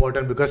so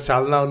important, because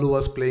Çalhanoğlu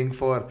was playing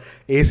for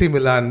AC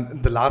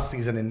Milan the last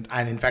season,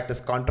 and in fact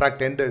his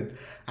contract ended,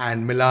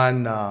 and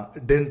Milan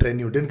didn't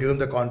give him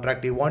the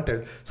contract he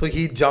wanted, so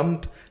he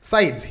jumped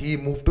sides. He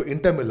moved to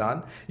Inter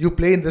Milan. You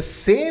play in the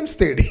same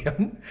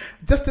stadium,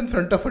 just in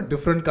front of a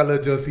different color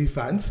jersey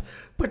fans.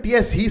 But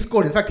yes, he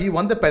scored. In fact, he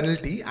won the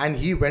penalty, and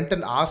he went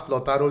and asked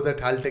Lautaro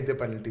that I'll take the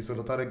penalty. So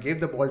Lautaro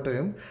gave the ball to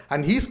him,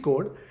 and he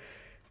scored.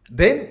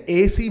 Then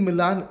AC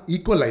Milan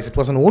equalized. It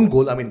was an own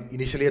goal. I mean,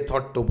 initially I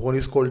thought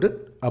Toboni scored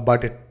it,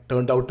 but it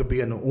turned out to be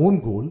an own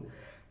goal.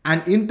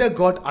 And Inter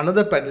got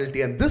another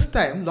penalty, and this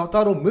time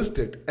Lautaro missed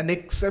it. An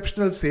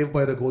exceptional save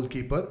by the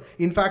goalkeeper.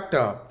 In fact,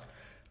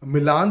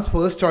 Milan's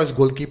first choice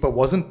goalkeeper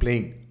wasn't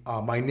playing.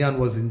 Maignan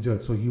was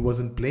injured, so he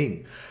wasn't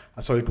playing.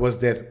 So it was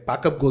their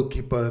backup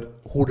goalkeeper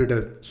who did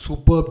a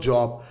superb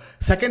job.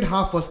 Second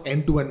half was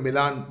end to end.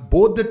 Milan,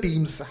 both the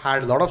teams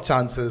had a lot of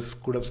chances,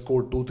 could have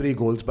scored 2-3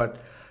 goals,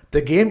 but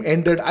the game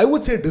ended, I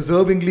would say,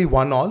 deservingly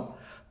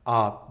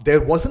 1-1.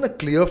 There wasn't a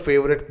clear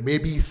favorite.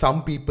 Maybe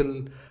some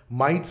people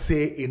might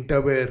say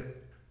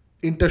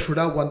Inter should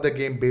have won the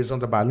game based on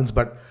the balance,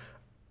 but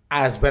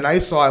as when I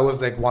saw, I was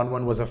like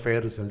 1-1 was a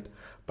fair result.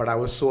 But I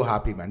was so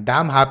happy, man.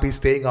 Damn happy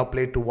staying up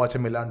late to watch a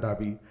Milan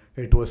derby.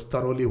 It was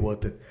thoroughly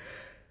worth it.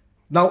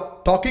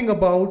 Now, talking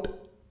about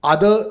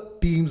other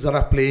teams that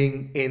are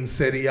playing in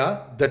Serie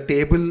A, the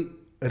table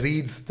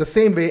reads the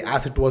same way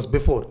as it was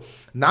before.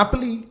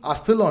 Napoli are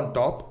still on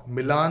top.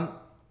 Milan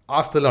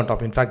are still on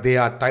top. In fact, they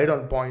are tied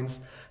on points.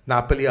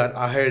 Napoli are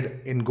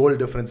ahead in goal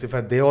difference. In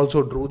fact, they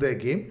also drew their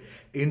game.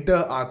 Inter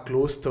are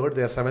close third.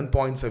 They are 7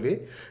 points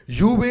away.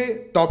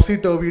 Juve,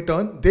 topsy-turvy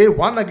turn. They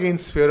won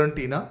against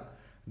Fiorentina.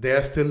 They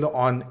are still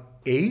on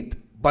 8th.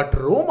 But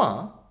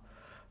Roma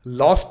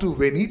lost to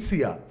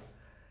Venezia.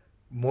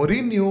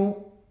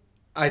 Mourinho,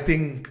 I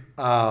think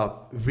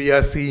we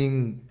are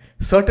seeing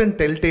certain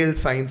telltale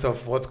signs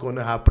of what's going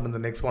to happen in the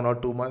next 1 or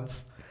 2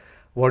 months.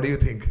 What do you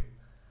think?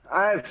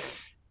 I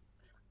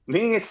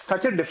mean, it's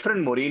such a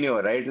different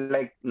Mourinho, right?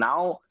 Like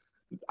now,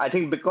 I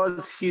think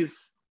because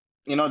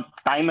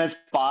time has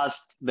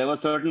passed, there were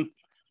certain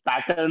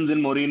patterns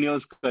in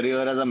Mourinho's career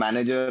as a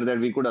manager that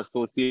we could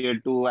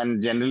associate to,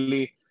 and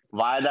generally,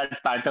 why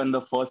that pattern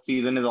the first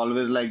season is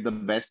always like the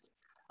best.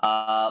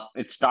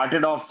 It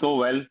started off so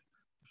well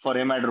for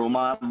him at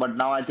Roma, but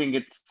now I think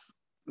it's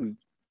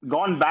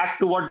gone back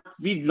to what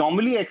we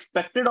normally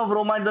expected of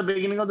Roma at the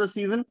beginning of the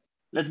season.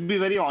 Let's be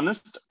very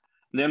honest.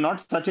 They're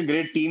not such a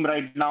great team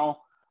right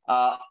now.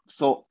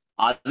 So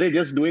are they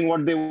just doing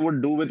what they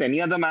would do with any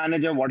other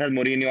manager? What has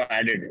Mourinho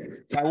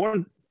added? So I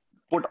won't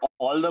put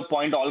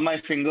all my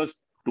fingers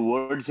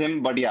towards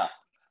him, but yeah,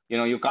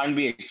 you can't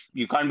be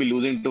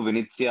losing to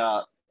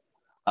Venezia,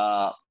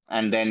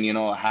 and then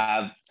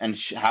have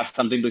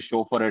something to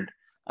show for it.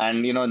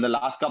 And in the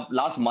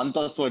last month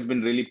or so, it's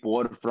been really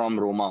poor from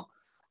Roma.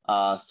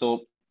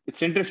 So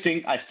it's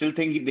interesting. I still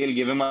think they'll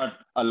give him a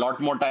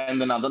lot more time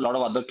than a lot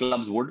of other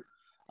clubs would,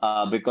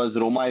 because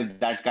Roma is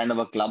that kind of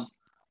a club,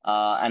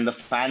 and the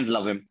fans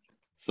love him.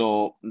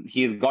 So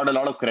he's got a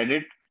lot of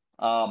credit,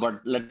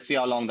 but let's see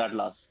how long that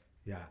lasts.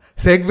 Yeah.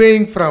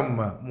 Segueing from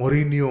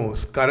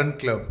Mourinho's current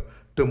club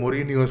to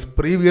Mourinho's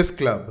previous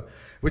club,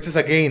 which is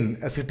again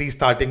a city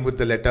starting with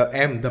the letter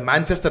M, the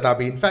Manchester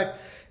Derby. In fact,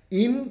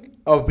 in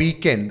a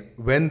weekend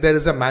when there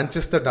is a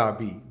Manchester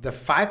Derby, the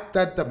fact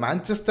that the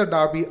Manchester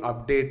Derby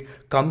update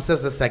comes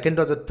as the second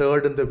or the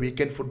third in the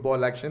weekend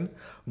football action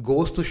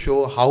goes to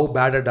show how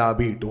bad a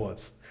derby it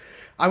was.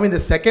 I mean, the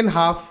second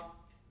half,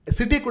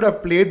 City could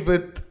have played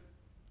with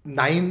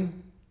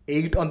 9,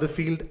 8 on the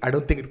field. I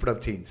don't think it would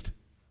have changed.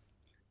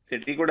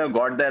 City could have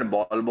got their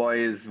ball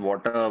boys,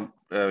 water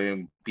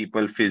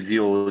people,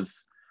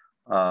 physios.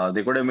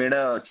 They could have made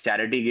a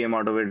charity game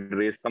out of it,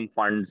 raised some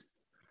funds,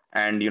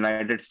 and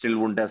United still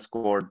wouldn't have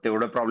scored. They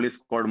would have probably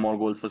scored more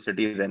goals for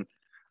City then.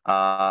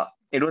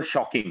 It was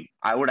shocking.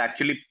 I would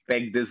actually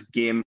peg this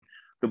game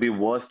to be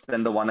worse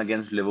than the one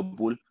against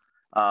Liverpool.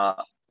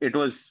 It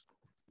was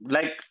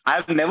like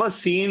I've never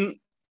seen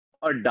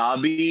a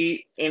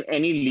derby in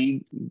any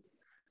league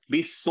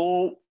be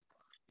so,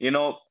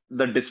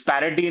 the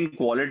disparity in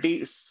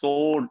quality is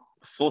so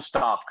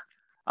stark,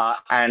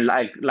 and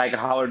like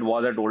how it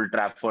was at Old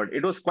Trafford.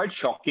 It was quite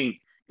shocking,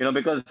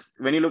 because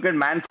when you look at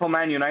man for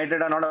man,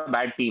 United are not a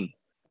bad team.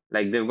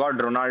 Like they've got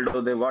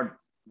Ronaldo, they've got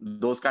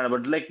those kind of,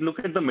 but like look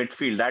at the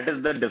midfield. That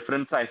is the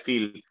difference I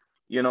feel.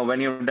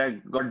 When you've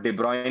got De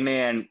Bruyne,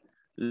 and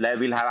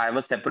I have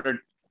a separate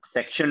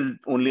section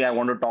only. I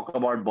want to talk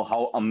about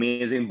how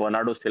amazing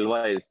Bernardo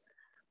Silva is,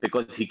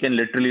 because he can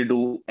literally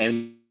do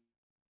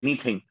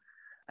anything.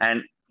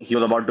 And he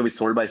was about to be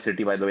sold by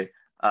City, by the way.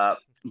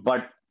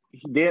 But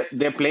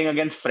they're playing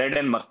against Fred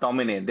and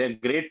McTominay. They're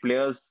great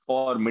players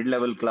for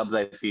mid-level clubs,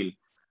 I feel.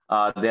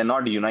 They're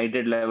not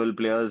United level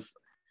players,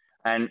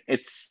 and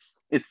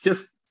it's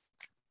just,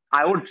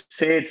 I would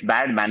say it's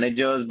bad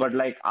managers, but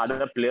like, are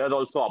the players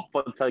also up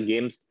for such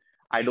games?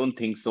 I don't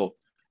think so.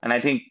 And I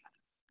think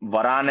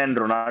Varane and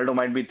Ronaldo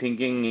might be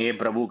thinking, "Hey,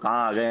 Prabhu,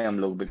 kahan aa gaye hum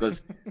log?"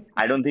 Because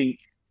I don't think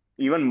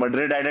even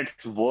Madrid at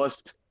its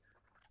worst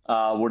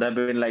would have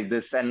been like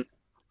this. And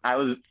I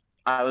was,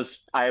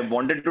 I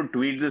wanted to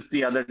tweet this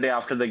the other day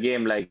after the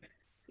game. Like,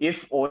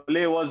 if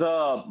Ole was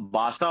a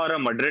Barca or a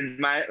Madrid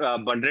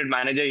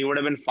manager, he would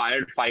have been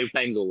fired 5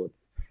 times over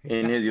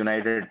in his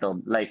United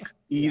term, like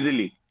Yeah.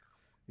 easily.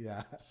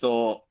 Yeah.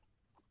 So,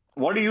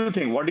 what do you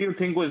think? What do you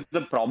think was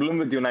the problem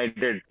with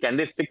United? Can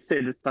they fix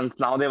it, since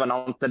now they've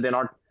announced that they're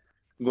not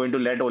going to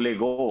let Ole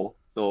go?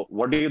 So,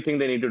 what do you think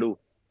they need to do?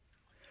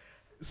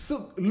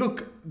 So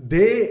look,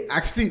 they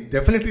actually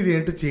definitely they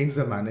need to change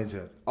the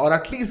manager, or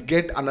at least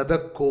get another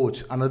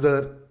coach,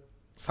 another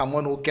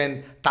someone who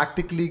can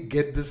tactically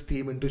get this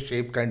team into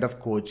shape kind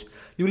of coach.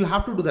 You will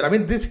have to do that. I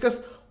mean, this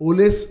because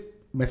Ole's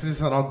messages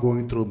are not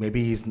going through.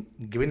 Maybe he's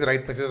giving the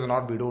right messages or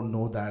not. We don't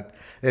know that.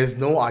 There's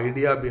no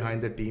idea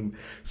behind the team.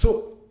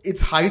 So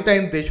it's high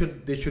time they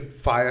should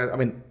fire. I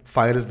mean,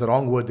 fire is the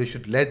wrong word. They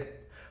should let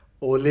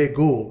Ole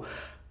go.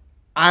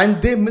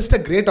 And they missed a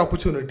great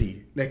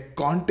opportunity. Like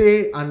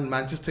Conte and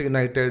Manchester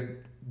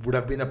United would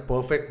have been a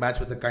perfect match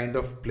with the kind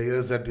of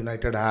players that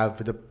United have,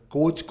 with the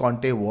coach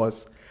Conte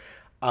was.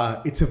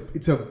 It's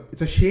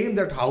a shame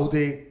that how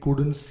they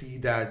couldn't see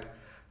that,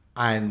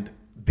 and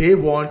they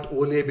want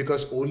Ole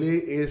because Ole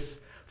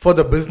is for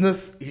the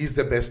business. He's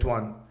the best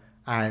one,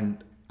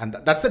 and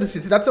that's the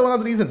decision. That's one of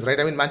the reasons, right?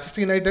 I mean, Manchester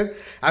United,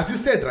 as you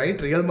said,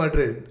 right? Real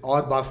Madrid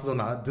or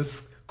Barcelona,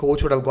 this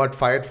coach would have got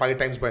fired 5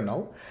 times by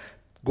now.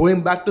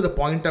 Going back to the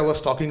point I was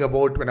talking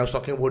about when I was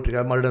talking about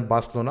Real Madrid and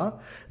Barcelona,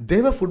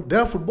 they are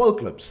football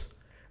clubs.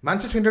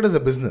 Manchester United is a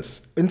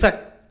business. In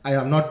fact, I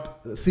am not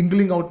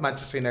singling out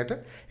Manchester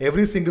United.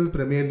 Every single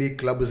Premier League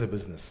club is a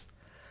business.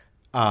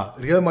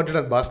 Real Madrid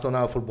and Barcelona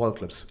are football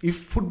clubs. If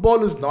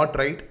football is not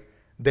right,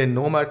 then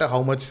no matter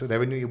how much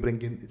revenue you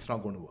bring in, it's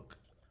not going to work.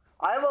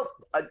 I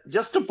have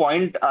just a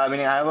point. I mean,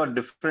 I have a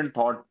different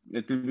thought.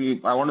 It will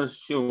be. I want to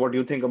see what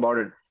you think about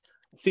it.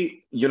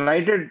 See,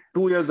 United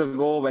 2 years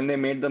ago, when they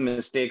made the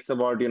mistakes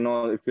about,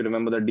 if you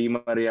remember the Di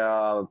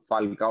Maria,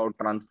 Falcao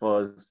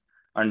transfers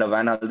under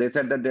Van Gaal, they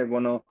said that they're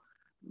going to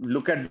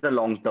look at the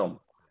long term.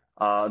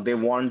 They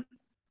want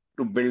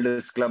to build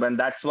this club, and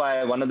that's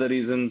why one of the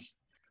reasons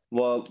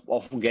were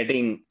of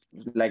getting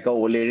like a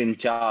Ole in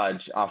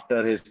charge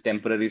after his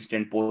temporary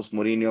stint post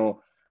Mourinho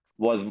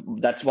was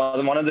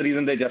one of the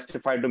reasons they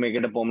justified to make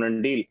it a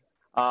permanent deal.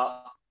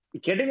 Uh,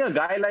 Getting a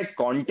guy like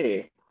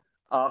Conte,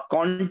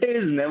 Conte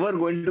is never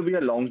going to be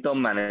a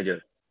long-term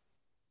manager.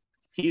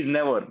 He's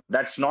never.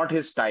 That's not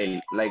his style.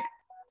 Like,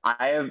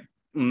 I have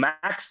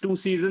max 2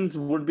 seasons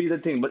would be the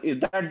thing. But is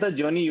that the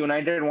journey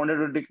United wanted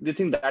to take? Do you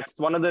think that's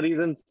one of the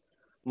reasons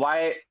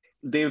why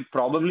they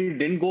probably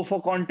didn't go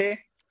for Conte?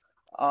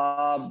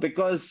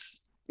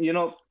 Because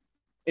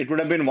it would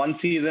have been 1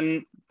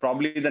 season,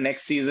 probably the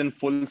next season,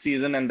 full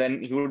season, and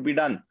then he would be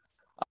done.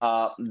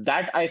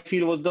 That I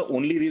feel was the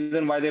only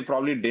reason why they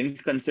probably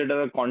didn't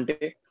consider a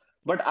Conte.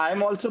 But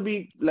I'm also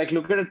be like,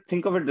 look at it,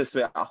 think of it this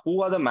way.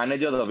 Who are the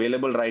managers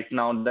available right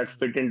now that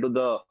fit into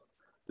the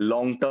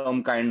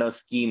long-term kind of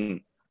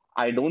scheme?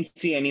 I don't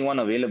see anyone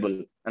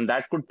available. And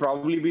that could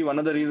probably be one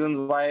of the reasons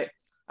why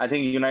I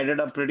think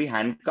United are pretty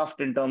handcuffed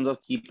in terms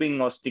of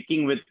keeping or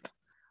sticking with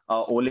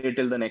Ole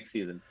till the next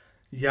season.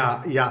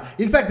 Yeah.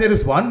 In fact, there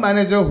is one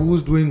manager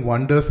who's doing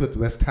wonders with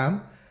West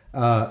Ham,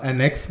 an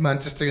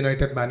ex-Manchester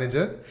United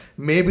manager.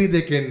 Maybe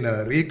they can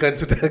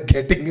reconsider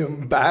getting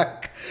him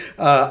back.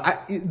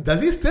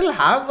 Does he still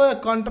have a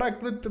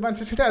contract with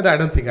Manchester United? I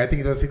don't think. I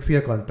think it was a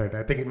 6-year contract.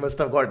 I think it must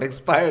have got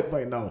expired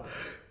by now.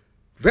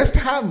 West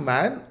Ham,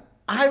 man,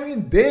 I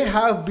mean, they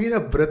have been a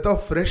breath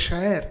of fresh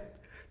air.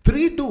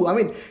 3-2. I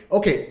mean,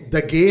 okay,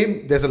 the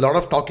game, there's a lot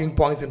of talking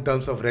points in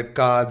terms of red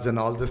cards and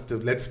all this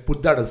stuff. Let's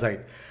put that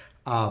aside.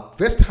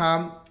 West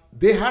Ham,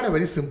 they had a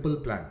very simple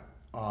plan.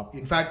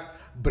 In fact,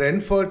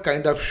 Brentford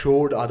kind of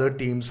showed other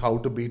teams how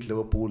to beat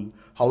Liverpool,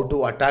 how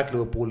to attack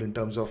Liverpool in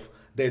terms of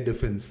their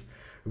defense.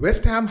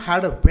 West Ham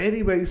had a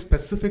very, very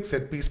specific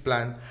set piece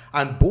plan,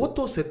 and both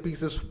those set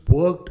pieces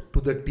worked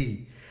to the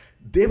T.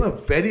 They were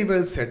very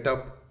well set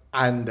up,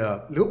 and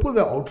Liverpool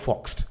were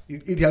outfoxed.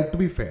 It have to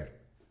be fair.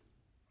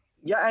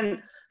 Yeah,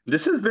 and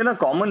this has been a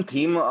common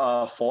theme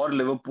for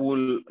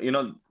Liverpool.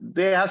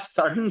 They have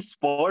certain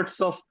spurts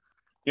of,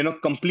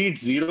 complete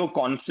zero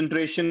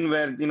concentration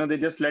where, they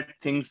just let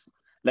things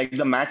like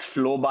the match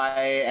flow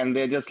by and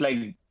they're just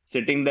like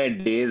sitting there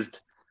dazed.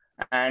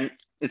 And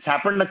it's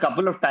happened a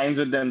couple of times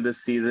with them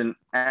this season.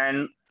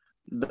 And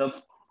the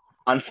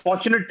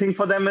unfortunate thing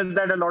for them is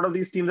that a lot of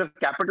these teams have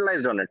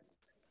capitalized on it.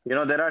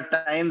 There are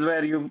times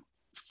where you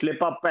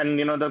slip up and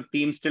the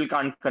team still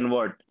can't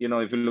convert.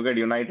 If you look at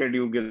United,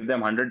 you give them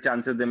 100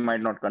 chances, they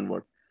might not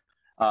convert.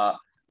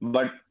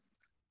 But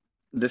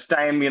this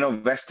time,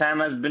 West Ham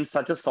has been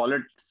such a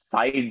solid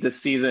side this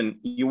season.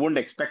 You wouldn't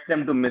expect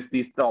them to miss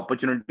the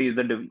opportunities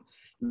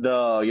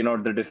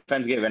the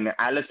defense gave. And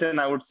Alisson,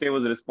 I would say,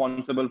 was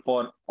responsible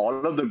for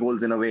all of the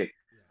goals in a way.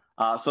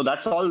 So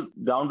that's all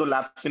down to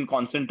lapse in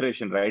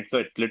concentration, right? So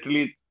it's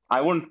literally, I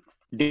won't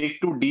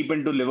dig too deep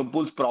into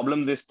Liverpool's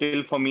problem. They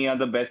still, for me, are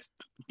the best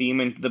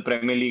team in the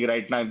Premier League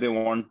right now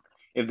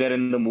if they're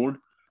in the mood.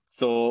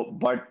 So,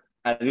 but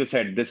as you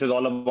said, this is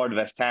all about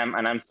West Ham,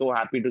 and I'm so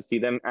happy to see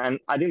them. And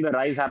I think the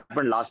rise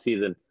happened last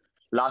season.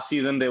 Last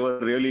season, they were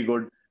really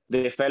good.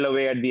 They fell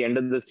away at the end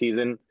of the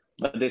season,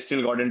 but they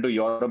still got into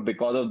Europe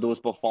because of those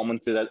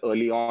performances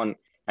early on.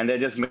 And they're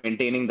just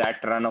maintaining that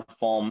run of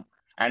form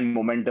and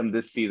momentum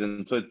this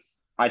season. So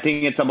I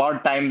think it's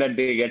about time that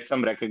they get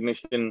some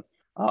recognition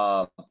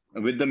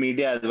with the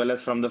media as well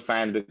as from the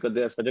fans, because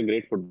they're such a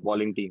great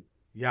footballing team.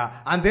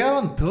 Yeah, and they are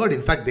on third.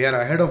 In fact, they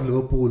are ahead of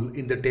Liverpool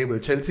in the table.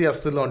 Chelsea are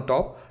still on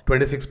top,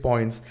 26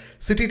 points.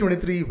 City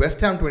 23, West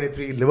Ham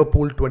 23,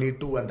 Liverpool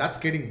 22, and that's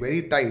getting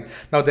very tight.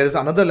 Now, there is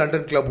another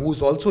London club who's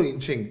also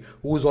inching,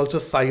 who's also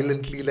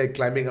silently like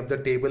climbing up the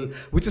table,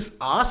 which is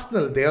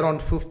Arsenal. They are on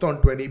fifth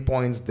on 20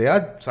 points. They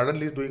are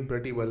suddenly doing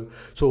pretty well.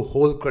 So,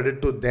 whole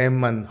credit to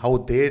them and how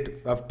they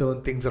have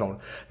turned things around.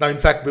 Now, in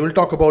fact, we will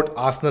talk about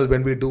Arsenal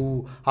when we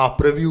do our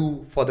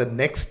preview for the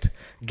next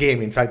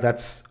game. In fact,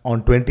 that's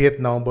on 20th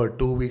November,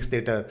 2 weeks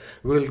later.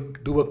 We'll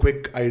do a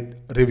quick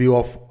review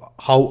of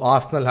how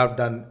Arsenal have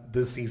done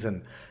this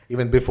season,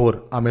 even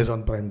before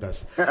Amazon Prime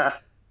does.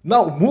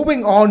 Now,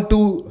 moving on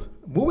to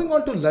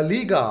La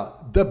Liga,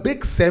 the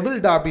big Seville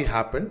derby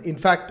happened. In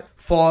fact,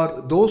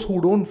 for those who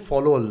don't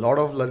follow a lot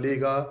of La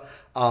Liga,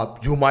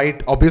 you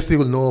might obviously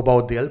will know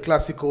about the El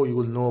Clasico, you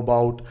will know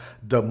about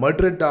the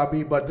Madrid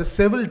derby, but the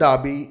Seville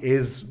derby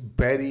is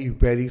very,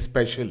 very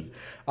special.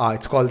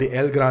 It's called the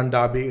El Gran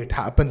Derby. It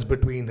happens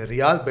between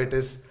Real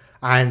Betis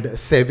and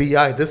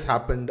Sevilla. This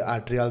happened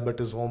at Real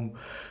Betis home.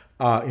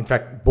 In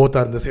fact, both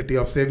are in the city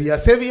of Sevilla.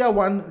 Sevilla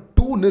won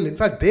 2-0. In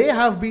fact, they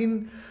have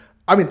been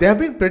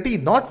pretty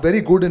not very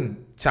good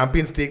in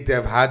Champions League. They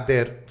have had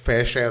their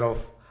fair share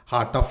of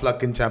tough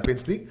luck in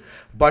Champions League.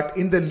 But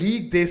in the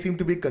league, they seem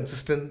to be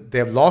consistent. They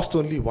have lost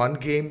only one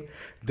game.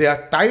 They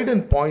are tied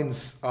in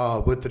points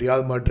with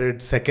Real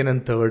Madrid, second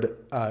and third,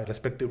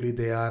 respectively.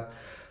 They are.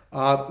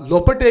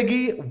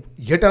 Lopetegui,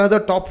 yet another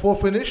top 4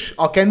 finish,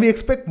 or can we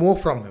expect more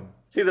from him?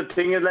 See, the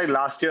thing is, like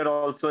last year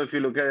also, if you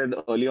look at it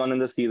early on in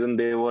the season,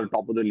 they were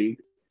top of the league,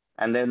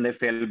 and then they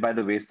fell by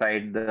the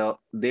wayside.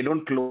 They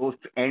don't close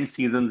end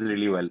seasons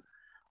really well.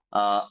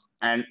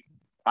 And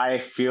I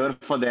fear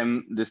for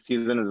them this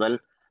season as well,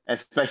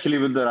 especially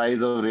with the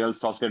rise of Real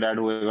Sociedad,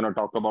 who we're going to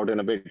talk about in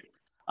a bit.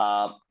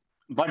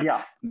 But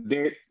yeah,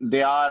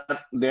 they are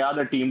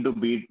the team to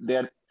beat.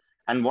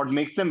 And what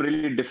makes them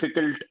really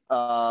difficult,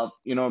 to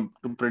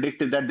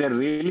predict is that they're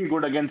really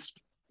good against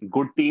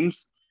good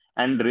teams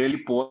and really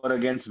poor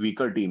against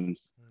weaker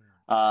teams.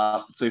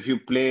 So if you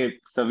play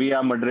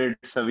Sevilla, Madrid,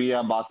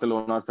 Sevilla,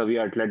 Barcelona,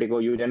 Sevilla,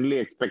 Atletico, you generally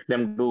expect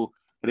them to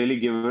really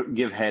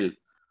give hell.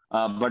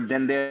 But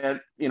then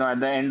they're, at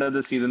the end of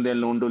the season, they're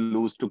known to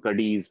lose to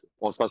Cadiz,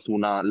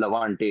 Osasuna,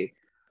 Levante.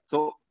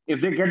 So if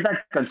they get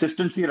that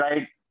consistency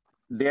right,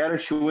 they are a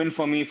shoo-in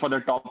for me for the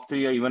top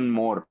 3 or even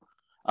more.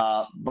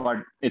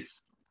 But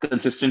it's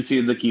consistency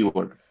is the key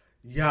word.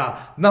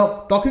 Yeah.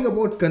 Now, talking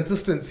about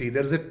consistency,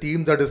 there is a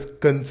team that is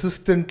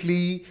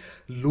consistently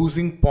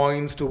losing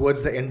points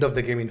towards the end of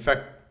the game. In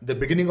fact, the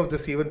beginning of the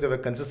season, they were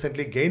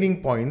consistently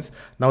gaining points.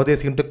 Now they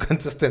seem to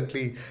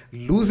consistently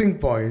losing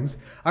points.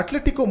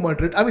 Atletico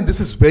Madrid, I mean, this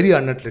is very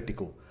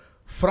un-Atletico.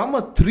 From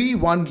a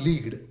 3-1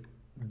 lead,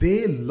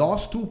 they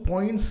lost 2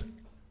 points,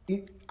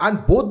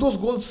 and both those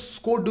goals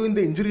scored during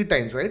the injury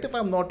times, right? If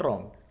I'm not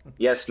wrong.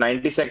 Yes,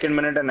 92nd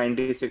minute and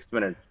 96th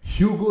minute.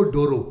 Hugo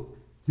Duro.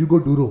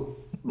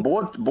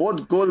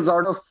 Both goals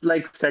out of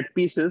like set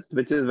pieces,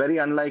 which is very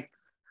unlike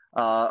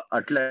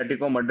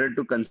Atletico Madrid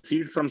to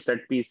concede from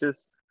set pieces.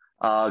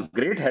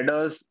 Great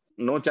headers,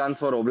 no chance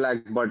for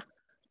Oblak, but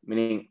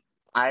meaning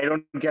I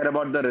don't care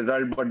about the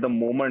result, but the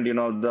moment,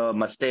 the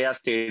Mestalla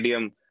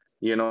Stadium,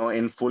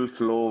 in full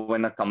flow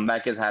when a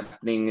comeback is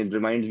happening, it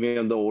reminds me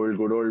of the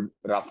good old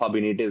Rafa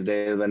Benitez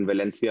days when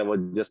Valencia was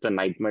just a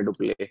nightmare to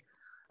play.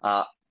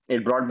 Uh,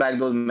 it brought back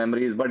those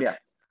memories, but yeah,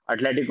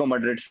 Atletico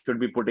Madrid should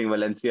be putting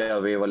Valencia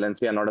away.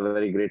 Valencia not a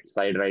very great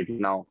side right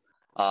now.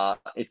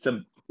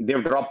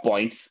 They've dropped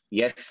points.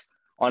 Yes,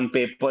 on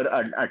paper,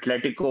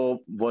 Atletico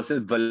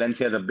versus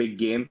Valencia is a big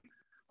game.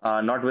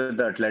 Not with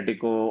the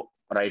Atletico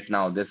right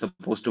now. They're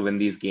supposed to win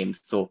these games.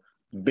 So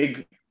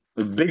big,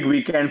 big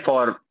weekend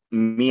for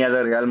me as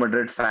a Real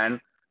Madrid fan,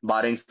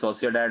 barring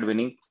Sociedad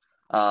winning,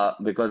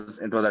 because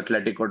it was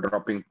Atletico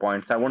dropping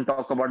points. I won't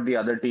talk about the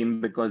other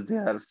team because they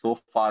are so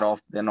far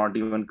off. They're not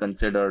even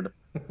considered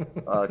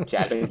a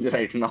challenge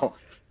right now.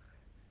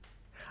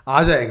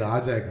 आ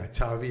जाएगा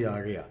चावी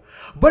आ गया.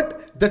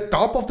 But the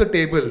top of the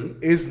table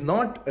is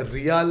not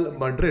Real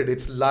Madrid,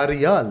 it's La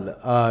Real.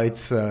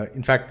 It's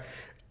in fact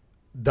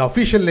the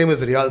official name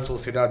is Real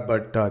Sociedad,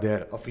 but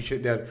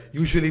they're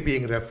usually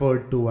being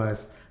referred to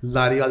as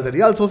La Real, the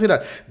Real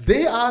Sociedad.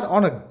 They are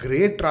on a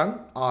great run.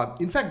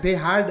 In fact, they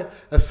had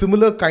a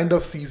similar kind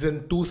of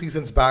season 2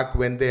 seasons back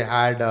when they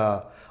had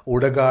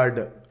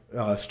Odegaard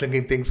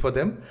stringing things for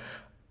them.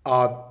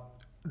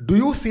 Do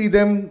you see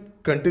them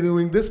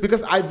continuing this?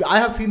 Because I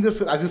have seen this,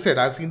 as you said,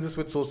 I've seen this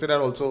with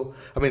Sociedad also.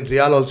 I mean,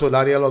 Real also,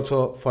 La Real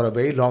also for a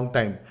very long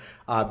time.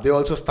 They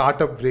also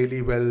start up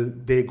really well.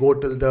 They go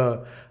till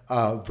the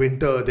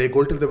winter. They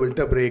go till the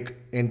winter break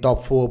in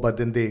top four, but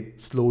then they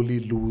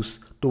slowly lose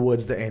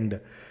towards the end.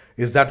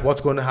 Is that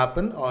what's going to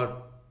happen,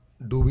 or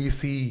do we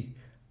see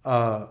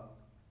a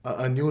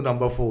new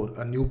number four,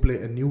 a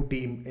new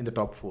team in the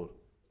top four?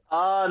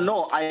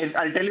 No,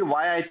 I'll tell you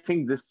why I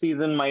think this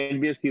season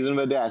might be a season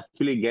where they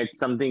actually get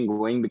something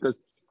going, because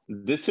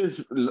this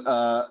is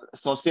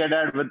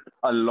Sociedad with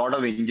a lot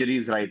of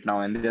injuries right now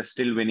and they're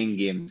still winning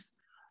games.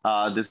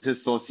 This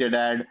is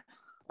Sociedad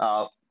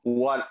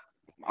who are,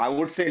 I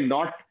would say,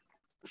 not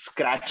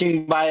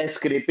scratching by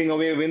scraping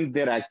away wins.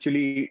 They're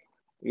actually,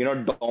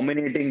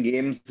 dominating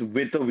games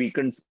with a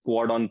weakened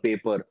squad on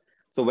paper.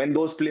 So when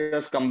those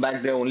players come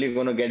back, they're only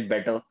going to get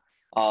better.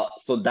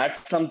 So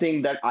that's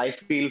something that I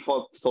feel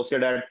for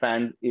Sociedad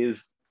fans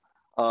is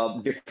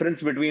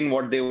difference between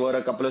what they were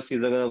a couple of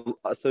seasons ago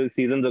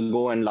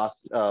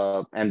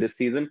and this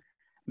season.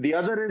 The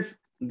other is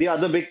the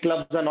other big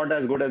clubs are not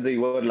as good as they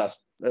were last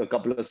a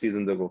couple of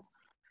seasons ago,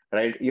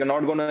 right? You're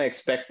not going to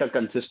expect a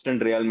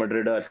consistent Real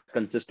Madrid or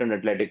consistent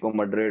Atletico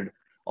Madrid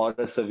or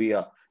a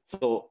Sevilla.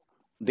 So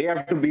they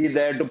have to be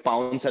there to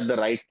pounce at the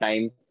right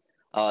time.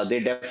 They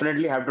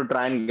definitely have to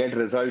try and get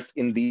results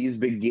in these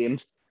big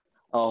games,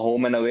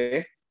 home and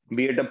away,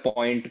 be it a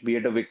point, be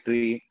it a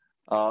victory.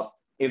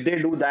 If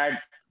they do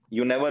that,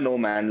 you never know,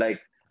 man.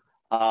 Like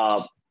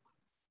uh,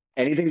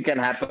 anything can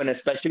happen.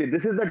 Especially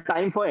this is the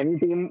time for any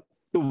team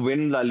to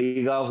win La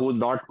Liga who's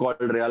not called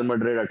Real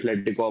Madrid,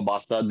 Atletico, or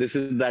Barca. This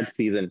is that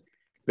season,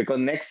 because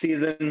next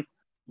season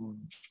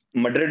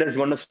Madrid is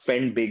going to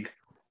spend big.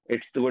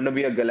 It's going to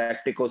be a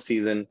Galactico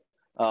season.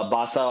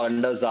 Barca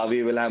under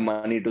Xavi will have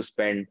money to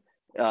spend.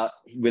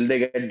 Will they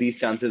get these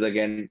chances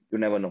again? You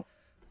never know.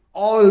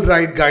 All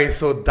right, guys.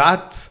 So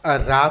that's a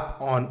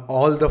wrap on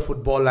all the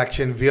football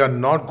action. We are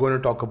not going to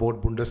talk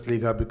about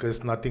Bundesliga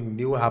because nothing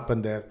new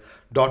happened there.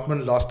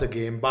 Dortmund lost a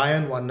game.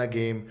 Bayern won a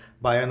game.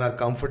 Bayern are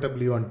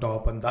comfortably on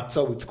top, and that's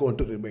how it's going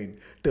to remain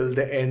till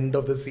the end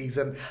of the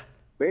season.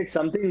 Wait,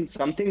 something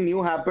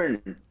new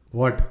happened.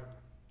 What?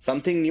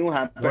 Something new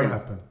happened. What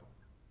happened?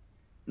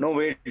 No,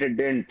 wait, it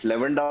didn't.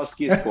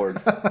 Lewandowski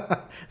scored.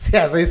 See,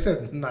 as I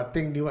said,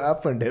 nothing new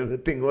happened.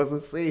 Everything was the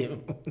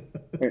same.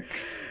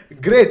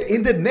 Great.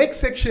 In the next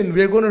section,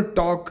 we are going to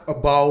talk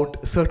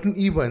about certain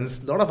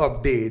events, a lot of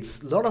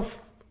updates, a lot of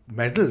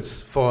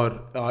medals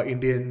for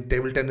Indian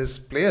table tennis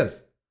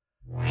players.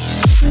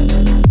 Absolutely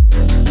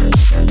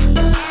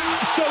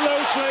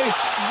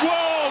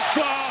world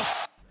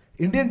class.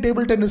 Indian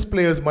table tennis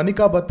players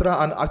Manika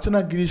Batra and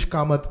Archana Girish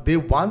Kamath, they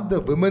won the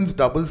women's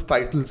doubles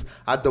titles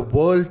at the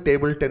World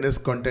Table Tennis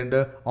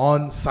Contender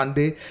on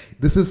Sunday.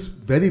 This is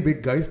very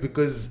big, guys,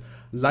 because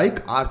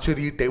like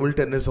archery, table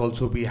tennis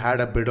also, we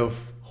had a bit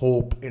of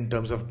hope in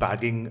terms of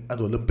bagging an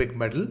Olympic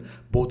medal,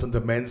 both in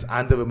the men's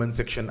and the women's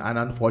section, and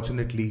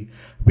unfortunately,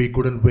 we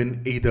couldn't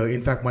win either.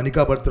 In fact,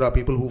 Manika Batra,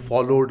 people who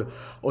followed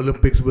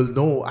Olympics will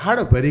know, had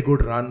a very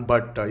good run,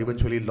 but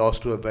eventually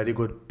lost to a very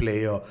good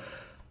player.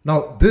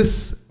 Now,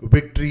 this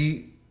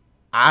victory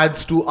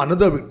adds to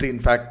another victory. In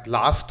fact,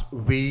 last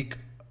week,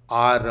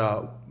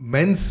 our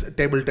men's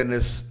table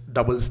tennis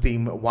doubles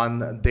team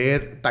won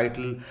their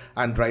title,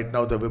 and right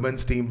now the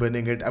women's team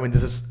winning it. I mean,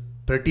 this is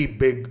pretty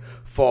big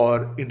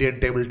for Indian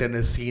table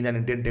tennis scene and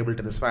Indian table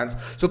tennis fans.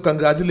 So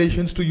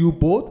congratulations to you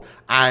both,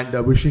 and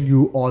wishing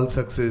you all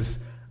success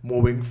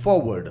moving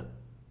forward.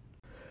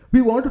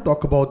 We want to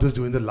talk about this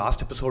during the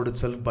last episode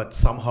itself, but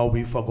somehow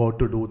we forgot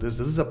to do this.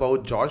 This is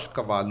about Josh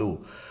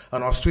Cavallo,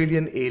 an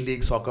Australian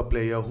A-League soccer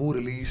player who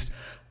released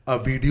a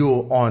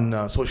video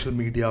on social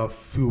media a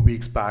few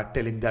weeks back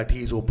telling that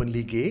he is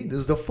openly gay. This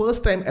is the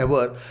first time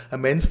ever a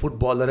men's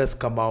footballer has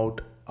come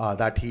out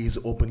that he is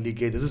openly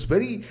gay. This is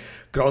very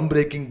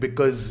groundbreaking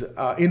because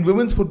in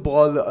women's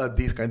football,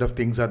 these kind of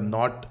things are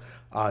not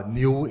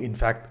new. In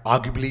fact,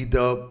 arguably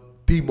the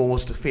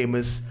most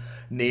famous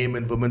name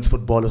in women's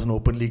football as an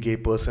openly gay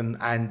person,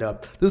 and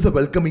this is a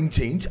welcoming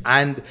change.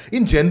 And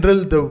in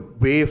general, the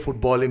way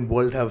footballing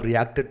world have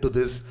reacted to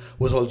this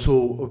was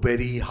also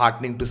very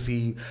heartening to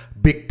see.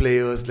 Big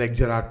players like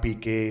Gerard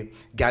Piqué,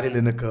 Gary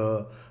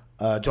Lineker,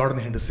 Jordan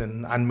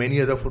Henderson, and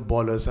many other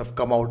footballers have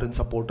come out in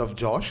support of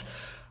Josh.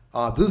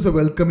 This is a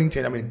welcoming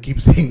change. I mean,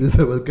 keep saying this is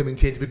a welcoming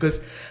change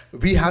because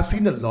we have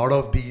seen a lot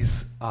of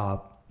these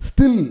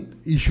still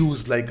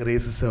issues like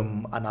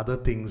racism and other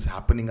things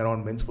happening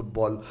around men's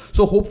football.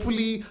 So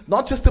hopefully,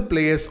 not just the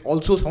players,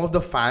 also some of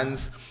the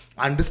fans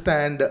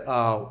understand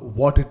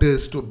what it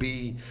is to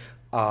be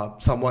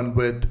someone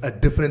with a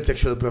different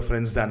sexual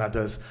preference than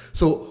others.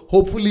 So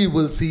hopefully,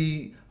 we'll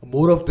see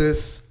more of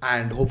this,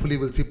 and hopefully,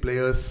 we'll see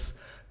players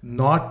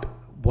not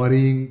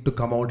worrying to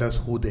come out as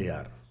who they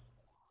are.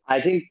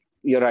 I think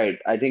you're right.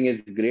 I think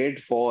it's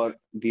great for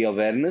the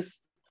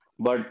awareness,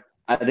 but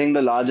I think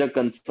the larger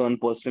concern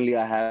personally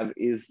I have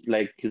is,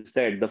 like you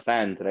said, the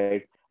fans,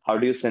 right? How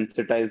do you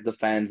sensitize the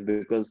fans?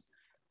 Because,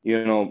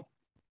 you know,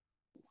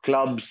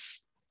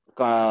 clubs,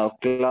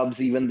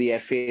 even the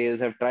FAs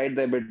have tried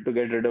their bit to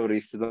get rid of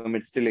racism.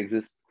 It still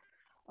exists.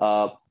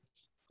 Uh,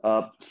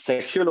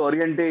 Sexual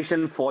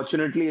orientation,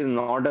 fortunately, is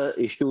not a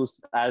issue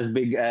as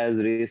big as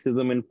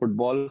racism in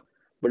football,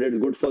 but it's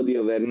good for the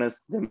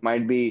awareness. There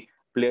might be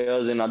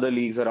players in other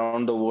leagues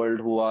around the world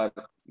who are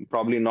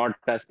probably not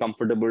as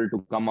comfortable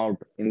to come out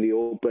in the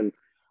open,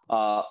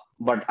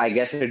 but I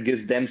guess it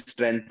gives them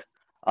strength.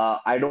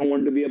 I don't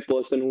want to be a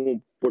person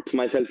who puts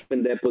myself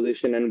in their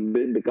position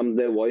and becomes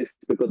their voice,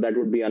 because that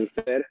would be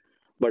unfair.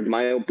 But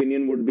my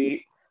opinion would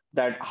be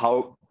that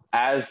how,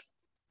 as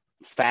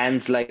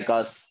fans like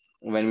us,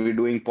 when we're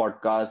doing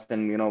podcasts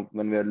and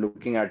when we're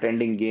looking at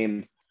attending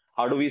games,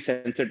 how do we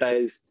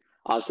sensitize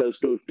ourselves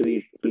to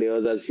treat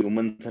players as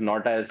humans and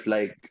not as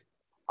like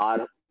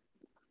our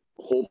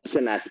hopes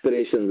and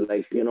aspirations?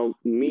 Like,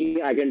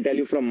 me, I can tell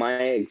you from my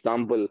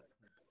example,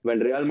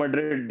 when Real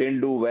Madrid didn't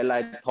do well,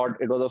 I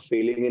thought it was a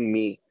failing in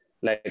me.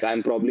 Like,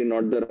 I'm probably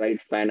not the right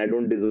fan. I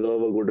don't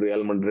deserve a good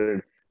Real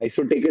Madrid. I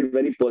should take it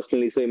very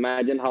personally. So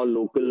imagine how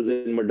locals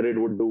in Madrid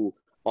would do,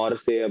 or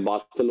say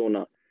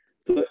Barcelona.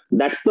 So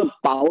that's the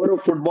power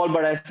of football.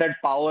 But I said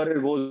power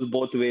goes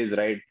both ways,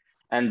 right?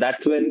 And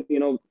that's when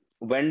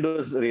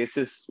does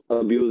racist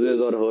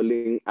abuses or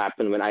hurling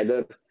happen? When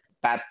either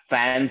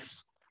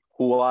fans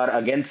who are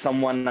against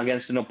someone,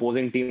 against an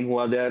opposing team, who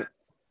are there,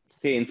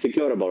 say,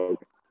 insecure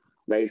about,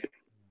 right?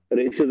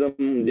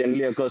 Racism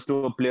generally occurs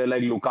to a player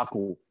like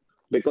Lukaku,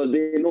 because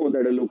they know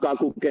that a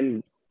Lukaku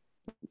can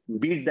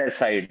beat their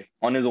side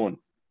on his own.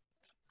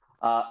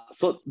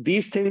 So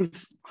these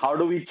things, how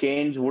do we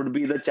change, would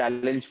be the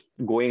challenge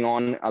going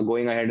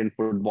ahead in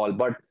football.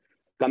 But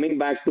coming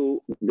back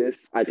to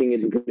this, I think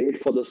it's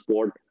great for the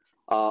sport.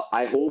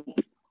 I hope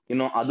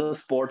other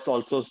sports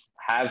also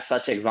have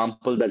such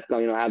example that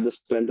have the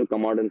strength to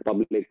come out in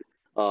public.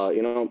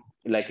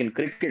 Like in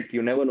cricket,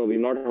 you never know. We've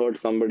not heard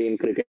somebody in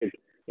cricket,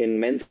 in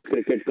men's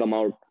cricket, come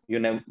out.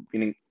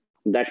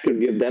 That could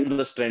give them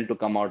the strength to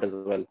come out as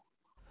well.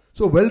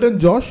 So well done,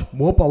 Josh.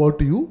 More power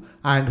to you,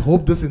 and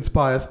hope this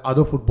inspires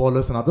other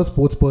footballers and other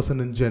sports person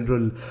in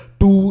general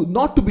to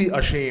not to be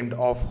ashamed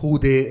of who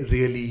they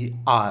really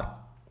are.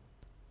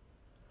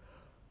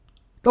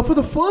 Now, for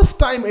the first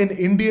time in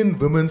Indian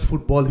women's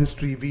football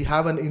history, we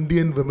have an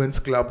Indian women's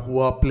club who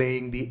are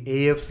playing the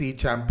AFC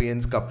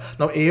Champions Cup.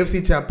 Now,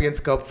 AFC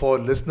Champions Cup, for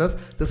listeners,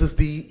 this is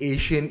the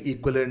Asian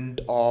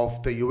equivalent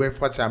of the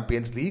UEFA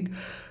Champions League.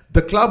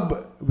 The club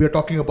we are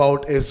talking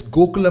about is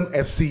Gokulam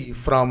FC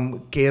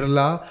from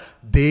Kerala.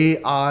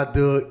 They are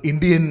the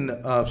Indian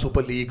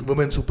Super League,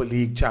 Women's Super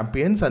League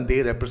champions, and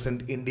they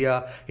represent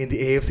India in the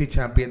AFC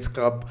Champions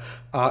Cup.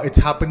 It's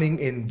happening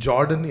in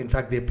Jordan. In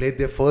fact, they played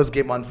their first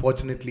game.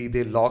 Unfortunately,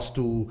 they lost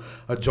to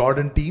a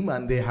Jordan team,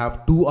 and they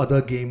have two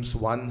other games,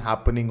 one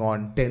happening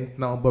on 10th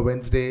November,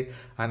 Wednesday,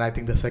 and I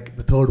think the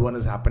third one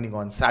is happening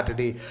on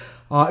Saturday.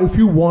 If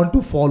you want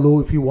to follow,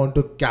 if you want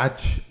to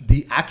catch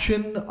the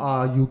action,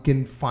 you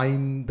can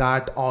find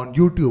that on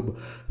YouTube.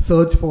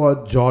 Search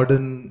for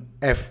Jordan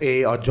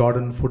FA or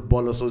Jordan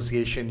Football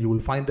Association. You will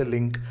find a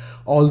link.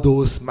 All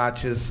those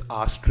matches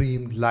are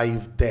streamed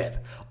live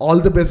there. All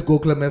the best,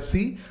 Gokulam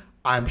FC.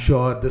 I'm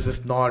sure this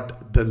is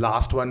not the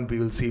last one. We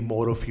will see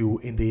more of you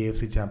in the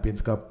AFC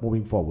Champions Cup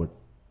moving forward.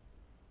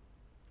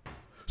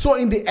 So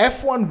in the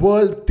F1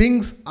 world,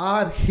 things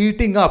are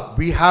heating up.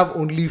 We have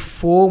only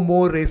 4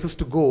 more races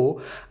to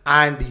go,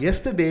 and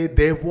yesterday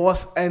there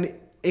was an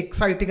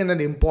exciting and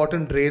an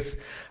important race.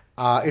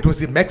 It was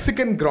the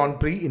Mexican Grand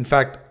Prix. In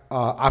fact,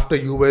 after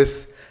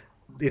US,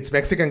 it's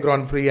Mexican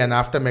Grand Prix, and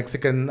after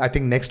Mexican, I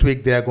think next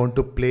week they are going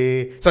to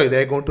play. Sorry,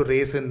 they are going to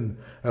race in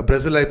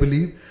Brazil, I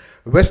believe.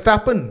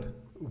 Verstappen,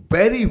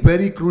 very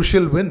very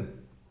crucial win.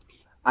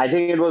 I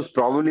think it was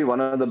probably one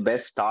of the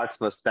best starts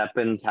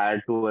Verstappen's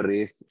had to a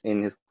race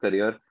in his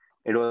career.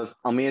 It was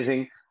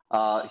amazing.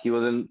 He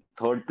was in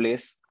third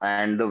place,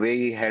 and the way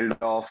he held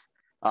off,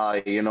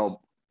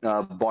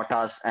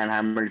 Bottas and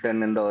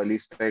Hamilton in the early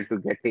straight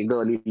to take the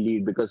early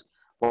lead. Because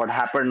what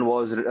happened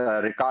was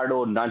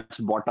Ricardo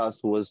nudged Bottas,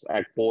 who was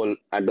at pole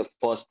at the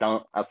first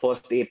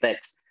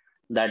apex,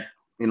 that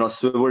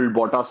swiveled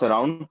Bottas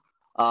around.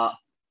 Uh,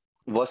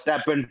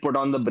 Verstappen put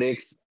on the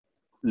brakes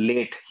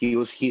late. He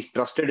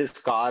trusted his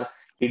car.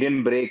 He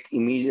didn't brake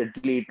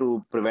immediately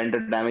to prevent a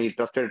damage. He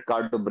trusted his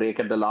car to brake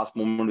at the last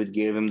moment, which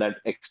gave him that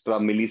extra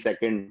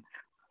millisecond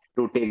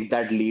to take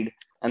that lead.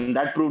 And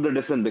that proved the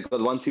difference,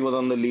 because once he was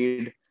on the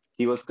lead,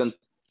 he was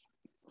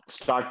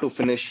start to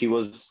finish, he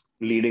was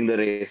leading the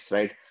race,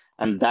 right?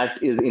 And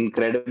that is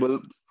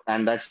incredible.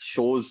 And that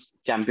shows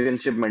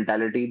championship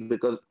mentality,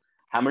 because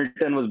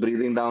Hamilton was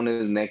breathing down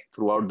his neck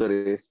throughout the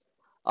race.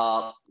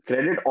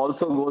 Credit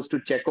also goes to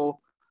Checo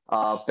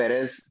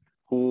Perez,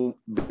 who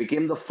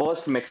became the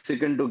first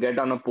Mexican to get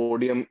on a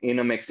podium in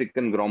a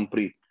Mexican Grand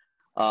Prix.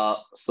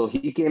 So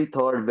he came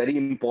third, very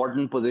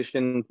important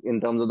position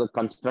in terms of the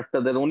constructor.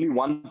 There's only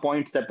 1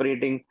 point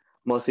separating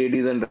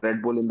Mercedes and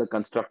Red Bull in the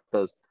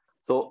constructors.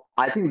 So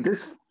I think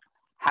this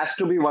has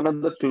to be one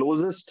of the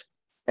closest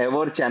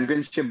ever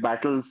championship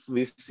battles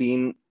we've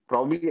seen,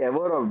 probably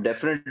ever, or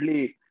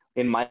definitely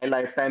in my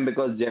lifetime,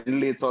 because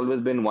generally it's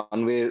always been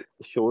one-way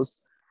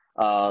shows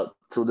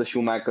through the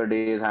Schumacher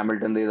days,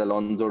 Hamilton days,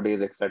 Alonso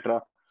days,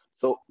 etc.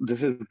 So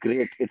this is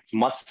great. It's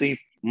must-see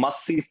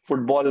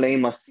football,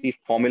 must-see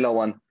Formula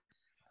One.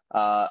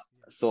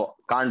 So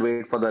can't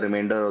wait for the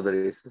remainder of the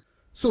races.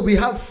 So we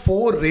have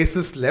 4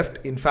 races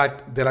left. In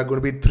fact, there are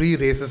going to be 3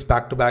 races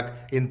back to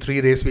back in 3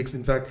 race weeks.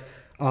 In fact,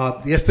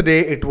 yesterday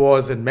it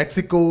was in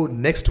Mexico.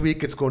 Next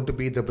week it's going to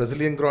be the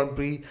Brazilian Grand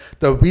Prix.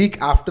 The week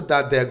after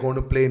that they are going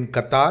to play in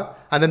Qatar.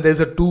 And then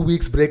there's a 2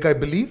 weeks break, I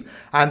believe.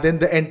 And then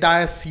the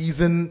entire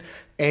season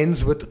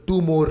ends with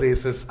 2 more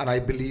races. And I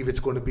believe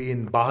it's going to be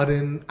in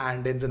Bahrain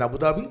and ends in Abu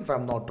Dhabi, if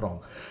I'm not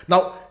wrong.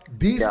 Now,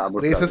 these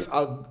races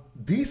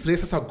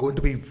are going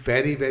to be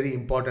very, very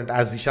important.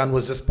 As Ishan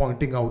was just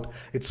pointing out,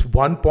 it's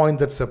 1 point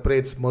that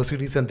separates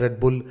Mercedes and Red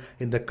Bull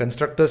in the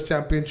Constructors'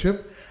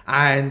 Championship,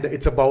 and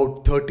it's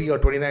about 30 or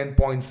 29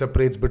 points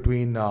separates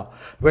between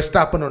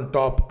Verstappen on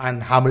top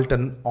and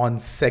Hamilton on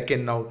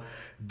second. Now,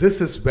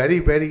 this is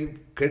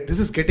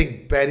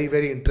getting very,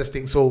 very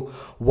interesting. So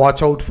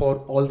watch out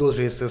for all those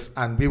races,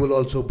 and we will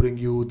also bring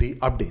you the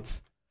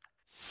updates.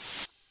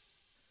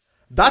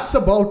 That's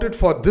about it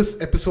for this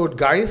episode,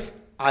 guys.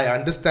 I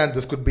understand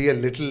this could be a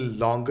little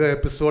longer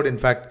episode. In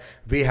fact,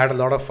 we had a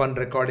lot of fun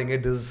recording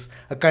it. This is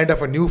a kind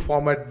of a new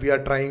format we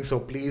are trying, so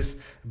please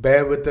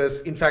bear with us.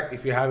 In fact,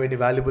 if you have any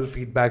valuable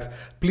feedbacks,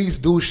 please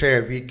do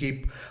share. We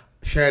keep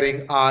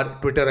sharing our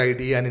Twitter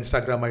ID and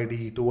Instagram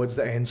ID towards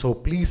the end, so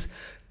please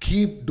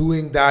keep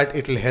doing that.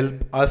 It'll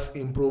help us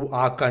improve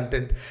our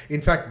content.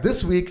 In fact,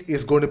 this week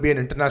is going to be an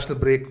international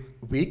break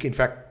week. In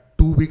fact,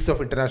 2 weeks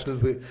of international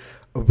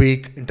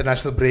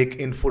break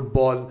in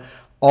football.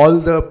 All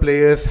the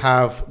players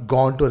have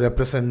gone to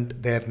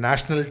represent their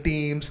national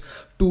teams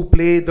to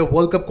play the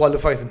World Cup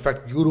qualifiers. In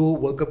fact, Euro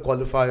World Cup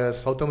qualifiers,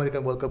 South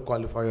American World Cup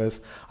qualifiers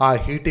are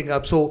heating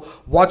up. So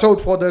watch out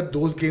for that.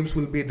 Those games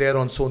will be there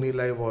on Sony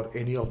Live or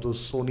any of those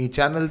Sony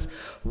channels.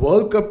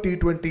 World Cup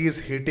T20 is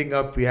heating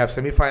up. We have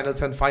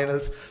semi-finals and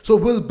finals. So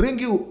we'll bring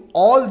you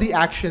all the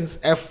actions,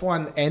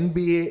 F1,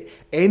 NBA,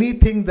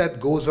 anything that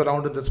goes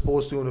around in the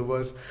sports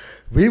universe.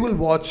 We will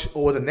watch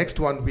over the next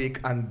 1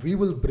 week, and we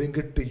will bring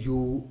it to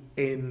you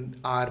in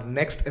our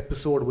next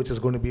episode, which is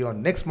going to be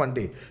on next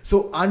Monday.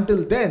 So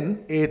until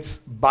then, it's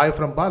bye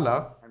from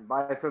Bala. And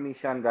bye from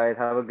Ishan, guys.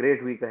 Have a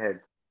great week ahead.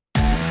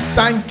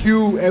 Thank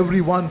you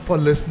everyone for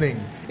listening.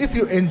 If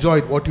you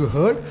enjoyed what you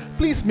heard,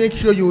 please make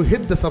sure you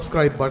hit the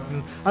subscribe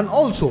button, and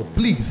also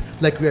please,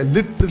 like we are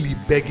literally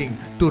begging,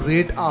 to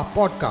rate our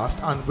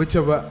podcast on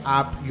whichever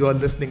app you are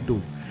listening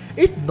to.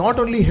 It not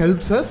only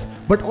helps us,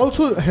 but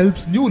also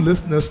helps new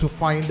listeners to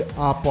find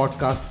our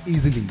podcast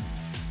easily.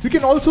 You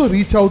can also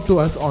reach out to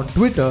us on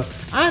Twitter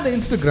and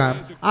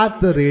Instagram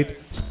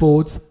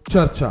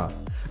 @SportsCharcha.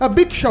 A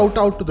big shout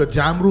out to the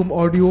Jam Room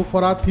Audio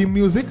for our theme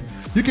music.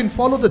 You can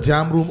follow the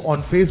Jam Room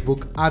on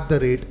Facebook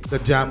 @the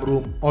Jam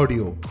Room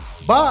Audio.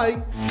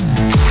 Bye!